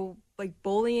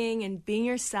 bullying and being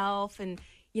yourself and,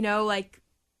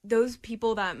 those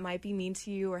people that might be mean to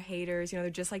you or haters,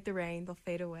 they're just like the rain. They'll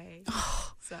fade away.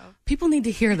 So people need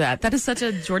to hear that. That is such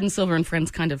a Jordan Silver and Friends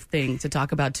kind of thing to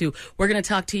talk about, too. We're going to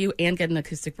talk to you and get an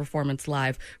acoustic performance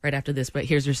live right after this. But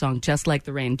here's your song, Just Like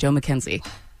the Rain, Jo Mackenzie.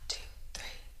 1, 2, 3,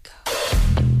 go.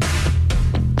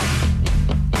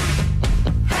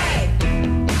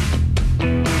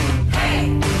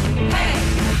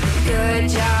 Good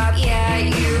job, yeah,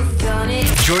 you've done it.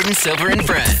 Jordan Silver and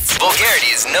Friends. Vulgarity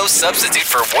is no substitute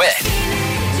for wit.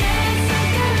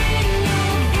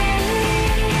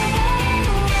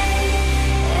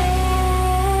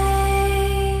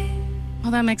 Oh,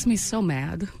 that makes me so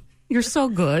mad. You're so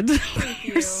good.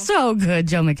 You're so good,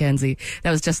 Jo Mackenzie.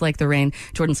 That was Just Like the Rain.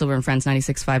 Jordan Silver and Friends,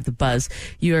 96.5 The Buzz.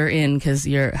 You're in because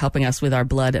you're helping us with our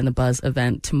Blood and the Buzz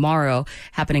event tomorrow,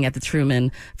 happening at the Truman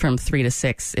from 3 to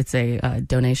 6. It's a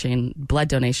blood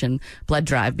donation, blood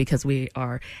drive, because we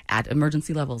are at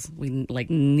emergency levels. We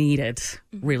need it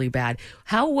really bad.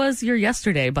 How was your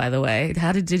yesterday, by the way?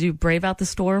 Did you brave out the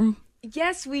storm?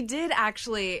 Yes, we did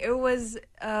actually. It was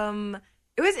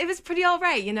pretty all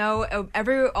right,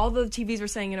 all the TVs were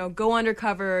saying, go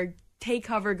undercover, take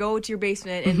cover, go to your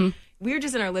basement. And we were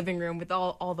just in our living room with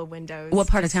all the windows. What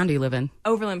part of town do you live in?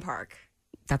 Overland Park.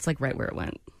 That's right where it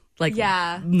went.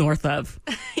 Yeah. North of.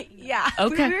 Yeah.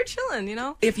 Okay. We were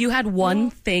chilling, If you had one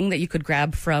thing that you could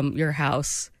grab from your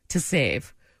house to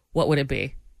save, what would it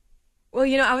be? Well,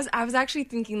 I was actually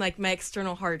thinking like my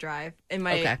external hard drive in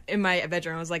my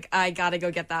bedroom. I was like, I gotta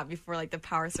go get that before like the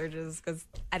power surges because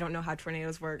I don't know how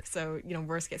tornadoes work. So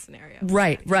worst case scenario.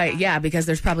 Right. Yeah, because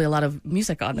there's probably a lot of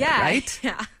music on there, right?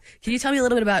 Yeah. Can you tell me a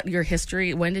little bit about your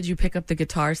history? When did you pick up the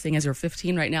guitar, seeing as you're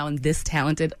 15 right now and this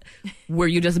talented? Were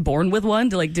you just born with one?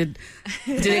 Did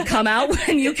it come out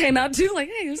when you came out too? Like,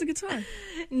 hey, here's a guitar.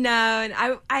 No,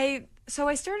 and So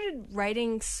I started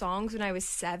writing songs when I was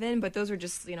 7, but those were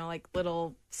just, like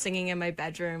little singing in my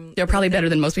bedroom. They're probably better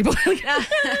than most people.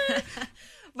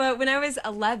 But when I was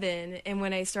 11 and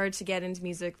when I started to get into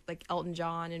music like Elton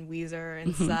John and Weezer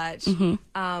and such,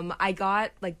 I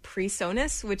got like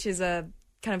PreSonus, which is a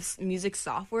kind of music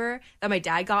software that my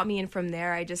dad got me. And from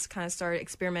there, I just kind of started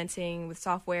experimenting with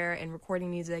software and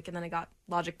recording music. And then I got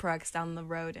Logic Pro X down the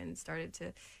road and started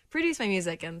to produce my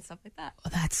music and stuff like that.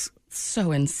 Well, that's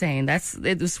so insane.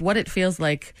 It's what it feels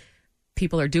like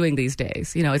people are doing these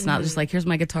days. It's not just like, here's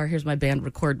my guitar, here's my band,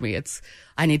 record me. It's,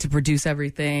 I need to produce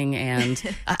everything. And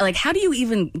like, how do you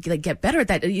even get better at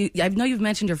that? I know you've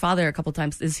mentioned your father a couple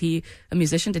times. Is he a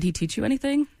musician? Did he teach you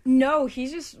anything? No,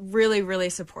 he's just really, really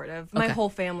supportive. My whole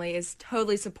family is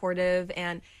totally supportive.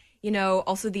 And,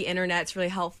 also the internet's really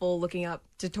helpful, looking up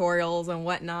tutorials and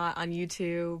whatnot on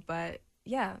YouTube. But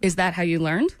yeah. Is that how you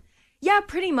learned? Yeah,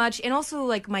 pretty much. And also,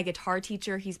 like, my guitar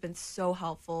teacher, he's been so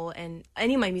helpful. And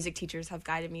any of my music teachers have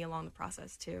guided me along the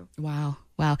process, too. Wow.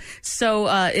 So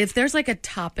if there's, like,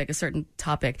 a certain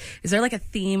topic, is there, like, a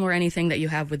theme or anything that you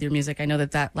have with your music? I know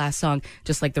that last song,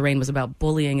 Just Like the Rain, was about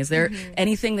bullying. Is there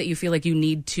anything that you feel like you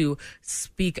need to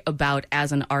speak about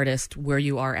as an artist where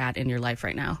you are at in your life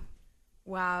right now?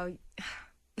 Wow.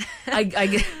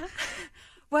 I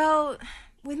Well,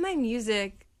 with my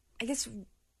music, I guess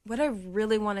what I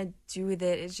really want to do with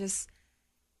it is just,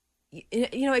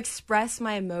 express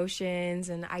my emotions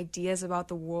and ideas about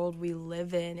the world we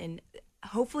live in and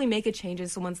hopefully make a change in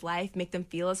someone's life, make them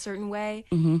feel a certain way.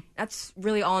 That's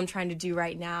really all I'm trying to do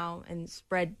right now and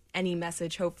spread any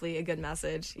message, hopefully a good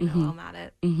message, while I'm at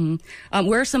it.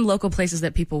 Where are some local places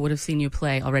that people would have seen you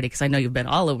play already? Because I know you've been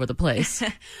all over the place.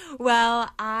 Well,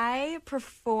 I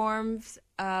performed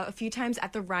a few times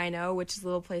at the Rhino, which is a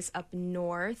little place up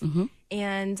north.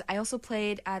 And I also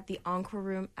played at the Encore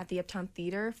Room at the Uptown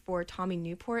Theater for Tommy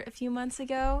Newport a few months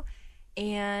ago.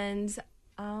 And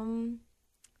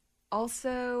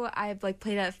also I've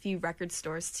played at a few record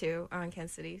stores too around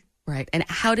Kansas City. Right. And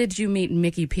how did you meet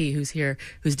Mickey P, who's here,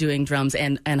 who's doing drums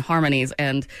and harmonies?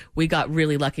 And we got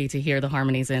really lucky to hear the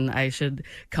harmonies, and I should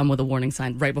come with a warning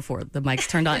sign right before the mics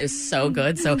turned on. It's so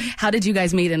good. So how did you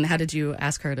guys meet, and how did you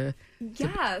ask her to...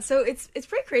 Yeah, so it's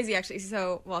pretty crazy, actually.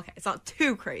 So, well, okay, it's not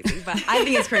too crazy, but I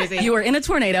think it's crazy. You were in a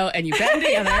tornado, and you band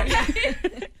together.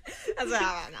 That's what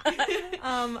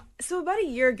happened. So about a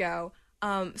year ago,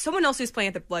 someone else who's playing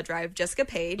at the Blood Drive, Jessica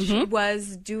Page,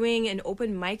 was doing an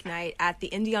open mic night at the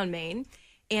Indie on Main.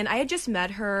 And I had just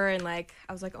met her, and I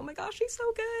was like, oh my gosh, she's so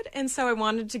good. And so I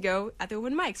wanted to go at the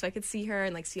open mic so I could see her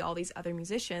and see all these other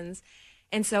musicians.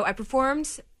 And so I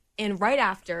performed, and right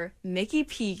after, Mickey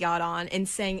P got on and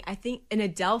sang, I think, an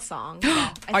Adele song.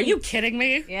 Are you kidding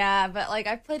me? Yeah, but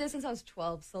I've played it since I was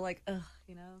 12, so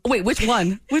Wait, which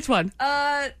one? Which one?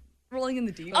 Rolling in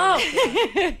the Deep. Oh,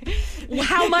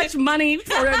 how much money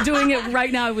for doing it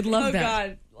right now? I would love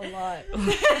that. Oh, God, a lot.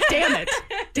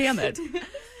 Damn it.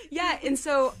 Yeah, and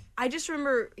so I just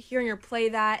remember hearing her play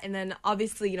that, and then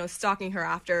obviously, stalking her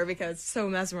after because so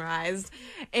mesmerized,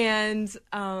 and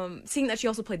seeing that she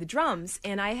also played the drums.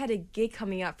 And I had a gig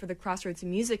coming up for the Crossroads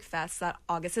Music Fest that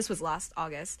August. This was last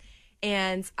August.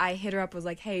 And I hit her up, was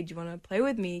like, hey, do you want to play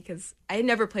with me? Because I had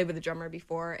never played with a drummer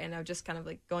before, and I was just kind of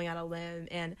going out on a limb.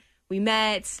 And we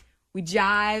met, we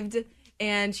jived,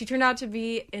 and she turned out to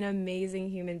be an amazing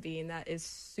human being that is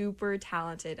super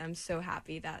talented. I'm so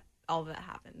happy that all of that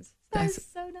happens. That's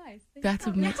so nice. That's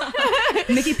amazing.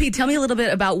 Mickey P, tell me a little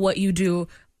bit about what you do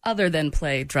other than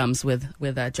play drums with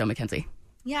Joe McKenzie.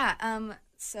 Yeah,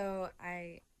 so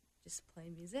I just play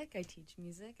music. I teach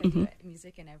music. I do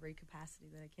music in every capacity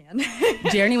that I can.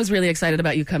 Jeremy was really excited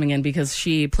about you coming in because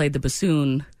she played the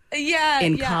bassoon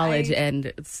in college,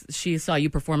 and she saw you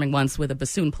performing once with a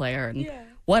bassoon player. And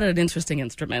what an interesting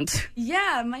instrument.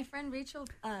 Yeah, my friend Rachel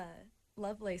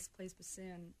Lovelace plays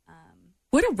bassoon.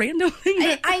 What a random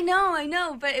thing. I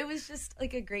know, but it was just a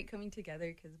great coming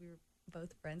together because we were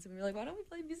both friends, and we were like, why don't we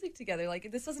play music together?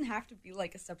 This doesn't have to be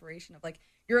a separation of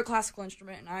you're a classical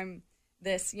instrument and I'm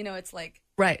this, it's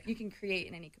right. You can create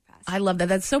in any capacity. I love that.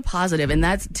 That's so positive. And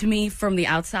that's, to me, from the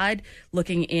outside,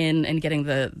 looking in and getting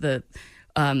the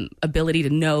ability to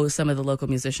know some of the local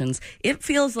musicians, it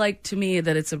feels like to me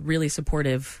that it's a really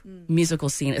supportive musical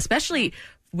scene, especially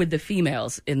with the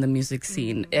females in the music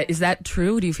scene. Is that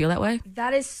true? Do you feel that way?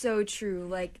 That is so true.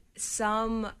 Like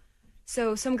some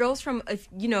girls from,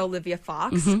 Olivia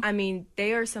Fox, I mean,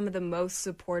 they are some of the most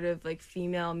supportive, like,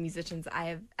 female musicians I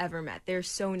have ever met. They're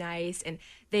so nice, and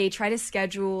they try to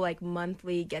schedule, like,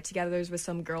 monthly get-togethers with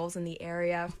some girls in the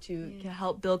area to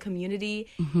help build community.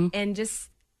 And just,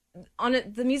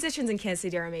 the musicians in Kansas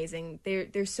City are amazing.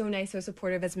 They're so nice, so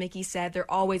supportive. As Mickey said, they're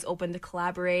always open to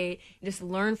collaborate and just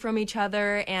learn from each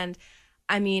other. And,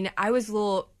 I mean, I was a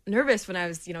little nervous when I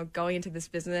was, going into this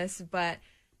business, but,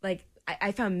 like,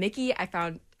 I found Mickey, I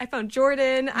found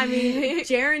Jordan, I mean,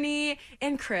 Jeremy,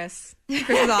 and Chris. Chris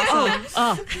is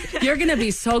awesome. You're going to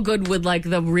be so good with, like,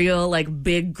 the real, like,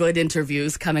 big, good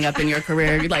interviews coming up in your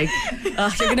career. Like, you're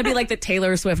going to be like the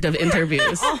Taylor Swift of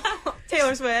interviews.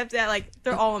 Taylor Swift, yeah, like,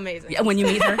 they're all amazing. Yeah, when you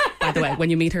meet her, by the way, when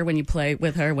you play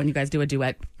with her, when you guys do a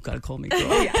duet, you got to call me, girl.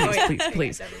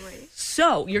 Please. Definitely.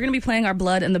 So, you're going to be playing our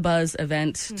Blood and the Buzz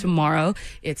event tomorrow.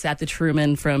 It's at the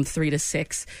Truman from 3 to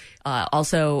 6.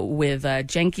 Also with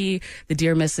Jenky, the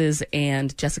Dear Mrs.,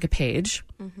 and Jessica Page.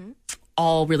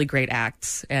 All really great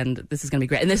acts, and this is going to be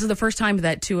great. And this is the first time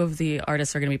that two of the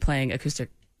artists are going to be playing acoustic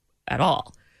at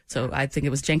all. So I think it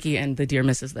was Jenky and the Dear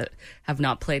Mrs. that have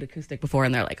not played acoustic before,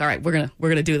 and they're like, all right, we're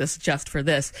gonna do this just for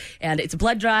this. And it's a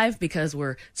blood drive because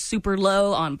we're super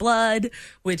low on blood,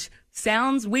 which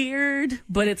sounds weird,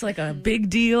 but it's like a big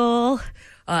deal,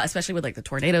 especially with like the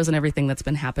tornadoes and everything that's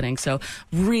been happening. So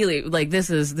really, like this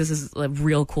is a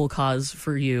real cool cause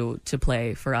for you to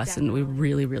play for us, and we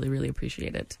really, really, really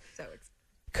appreciate it. So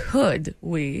could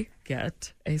we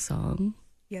get a song?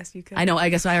 Yes, you could. I know. I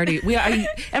guess everybody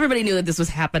knew that this was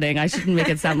happening. I shouldn't make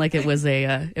it sound like it was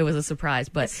a surprise,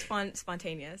 but it's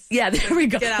spontaneous. Yeah, there we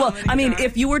go. Well, I mean,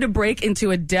 if you were to break into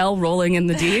Adele Rolling in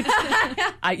the Deep,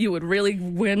 you would really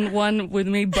win one with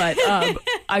me. But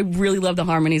I really love the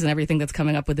harmonies and everything that's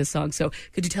coming up with this song. So,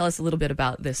 could you tell us a little bit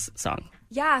about this song?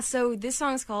 Yeah. So this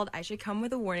song is called "I Should Come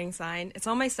with a Warning Sign." It's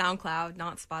on my SoundCloud,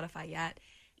 not Spotify yet.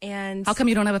 And how come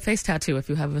you don't have a face tattoo if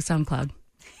you have a SoundCloud?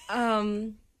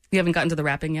 You haven't gotten to the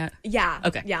rapping yet? Yeah.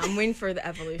 Okay. Yeah, I'm waiting for the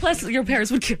evolution. Plus, your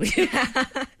parents would kill you.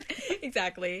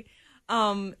 Exactly.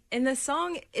 And the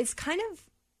song is kind of,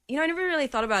 I never really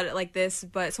thought about it like this,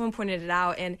 but someone pointed it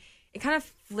out, and it kind of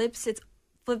flips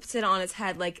it on its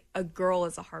head, like a girl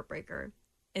is a heartbreaker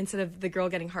instead of the girl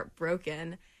getting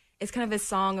heartbroken. It's kind of a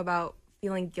song about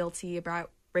feeling guilty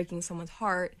about breaking someone's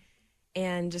heart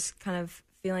and just kind of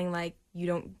feeling like you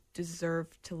don't deserve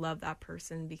to love that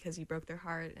person because you broke their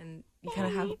heart, and you kind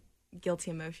of have guilty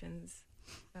emotions.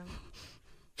 So.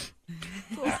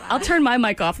 I'll turn my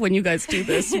mic off when you guys do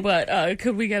this, but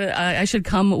could we get I Should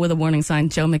Come with a Warning Sign,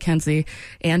 Joe McKenzie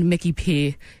and Mickey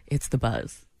P. It's the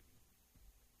Buzz.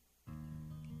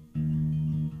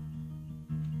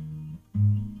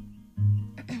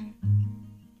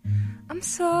 I'm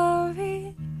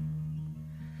sorry,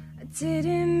 I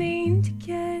didn't mean to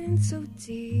get in so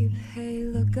deep. Hey,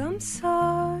 look, I'm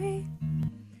sorry.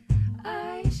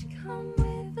 I should come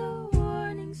with a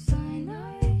warning sign.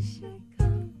 I should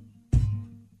come.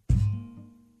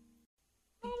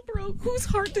 Oh, bro, whose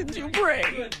heart did you break?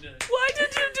 Why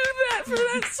did you do that for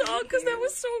that song? Because that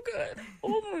was so good.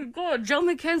 Oh my God, Joe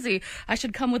McKenzie. I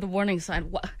Should Come with a Warning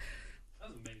Sign. What? That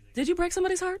was amazing. Did you break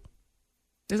somebody's heart?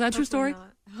 Is that a true story?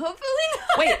 Hopefully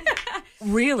not. Wait,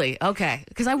 really? Okay.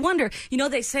 Because I wonder,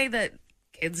 they say that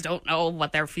kids don't know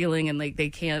what they're feeling and they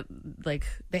can't,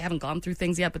 they haven't gone through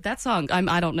things yet. But that song,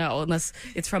 I don't know, unless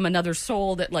it's from another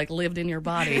soul that lived in your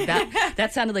body.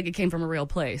 That sounded like it came from a real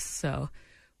place. So,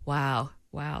 wow.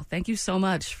 Thank you so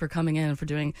much for coming in and for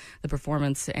doing the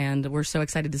performance. And we're so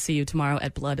excited to see you tomorrow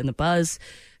at Blood and the Buzz.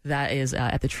 That is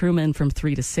at the Truman from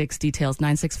 3 to 6. Details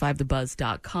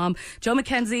 965thebuzz.com. Joe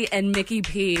McKenzie and Mickey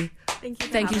P.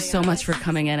 Thank you so much for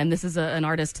coming in. And this is an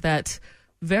artist that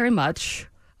very much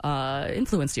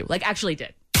influenced you. Actually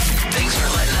did. Thanks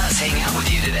for letting us hang out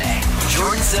with you today.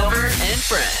 Jordan Silver and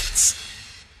friends.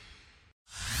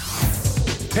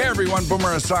 Hey everyone, Boomer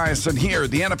Esiason here.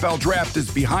 The NFL draft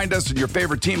is behind us and your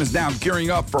favorite team is now gearing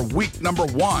up for week number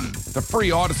 1. The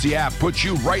free Odyssey app puts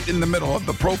you right in the middle of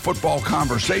the pro football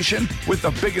conversation with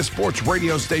the biggest sports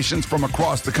radio stations from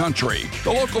across the country.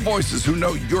 The local voices who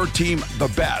know your team the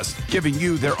best, giving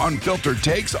you their unfiltered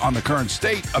takes on the current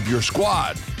state of your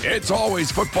squad. It's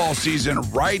always football season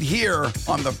right here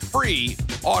on the free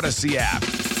Odyssey app.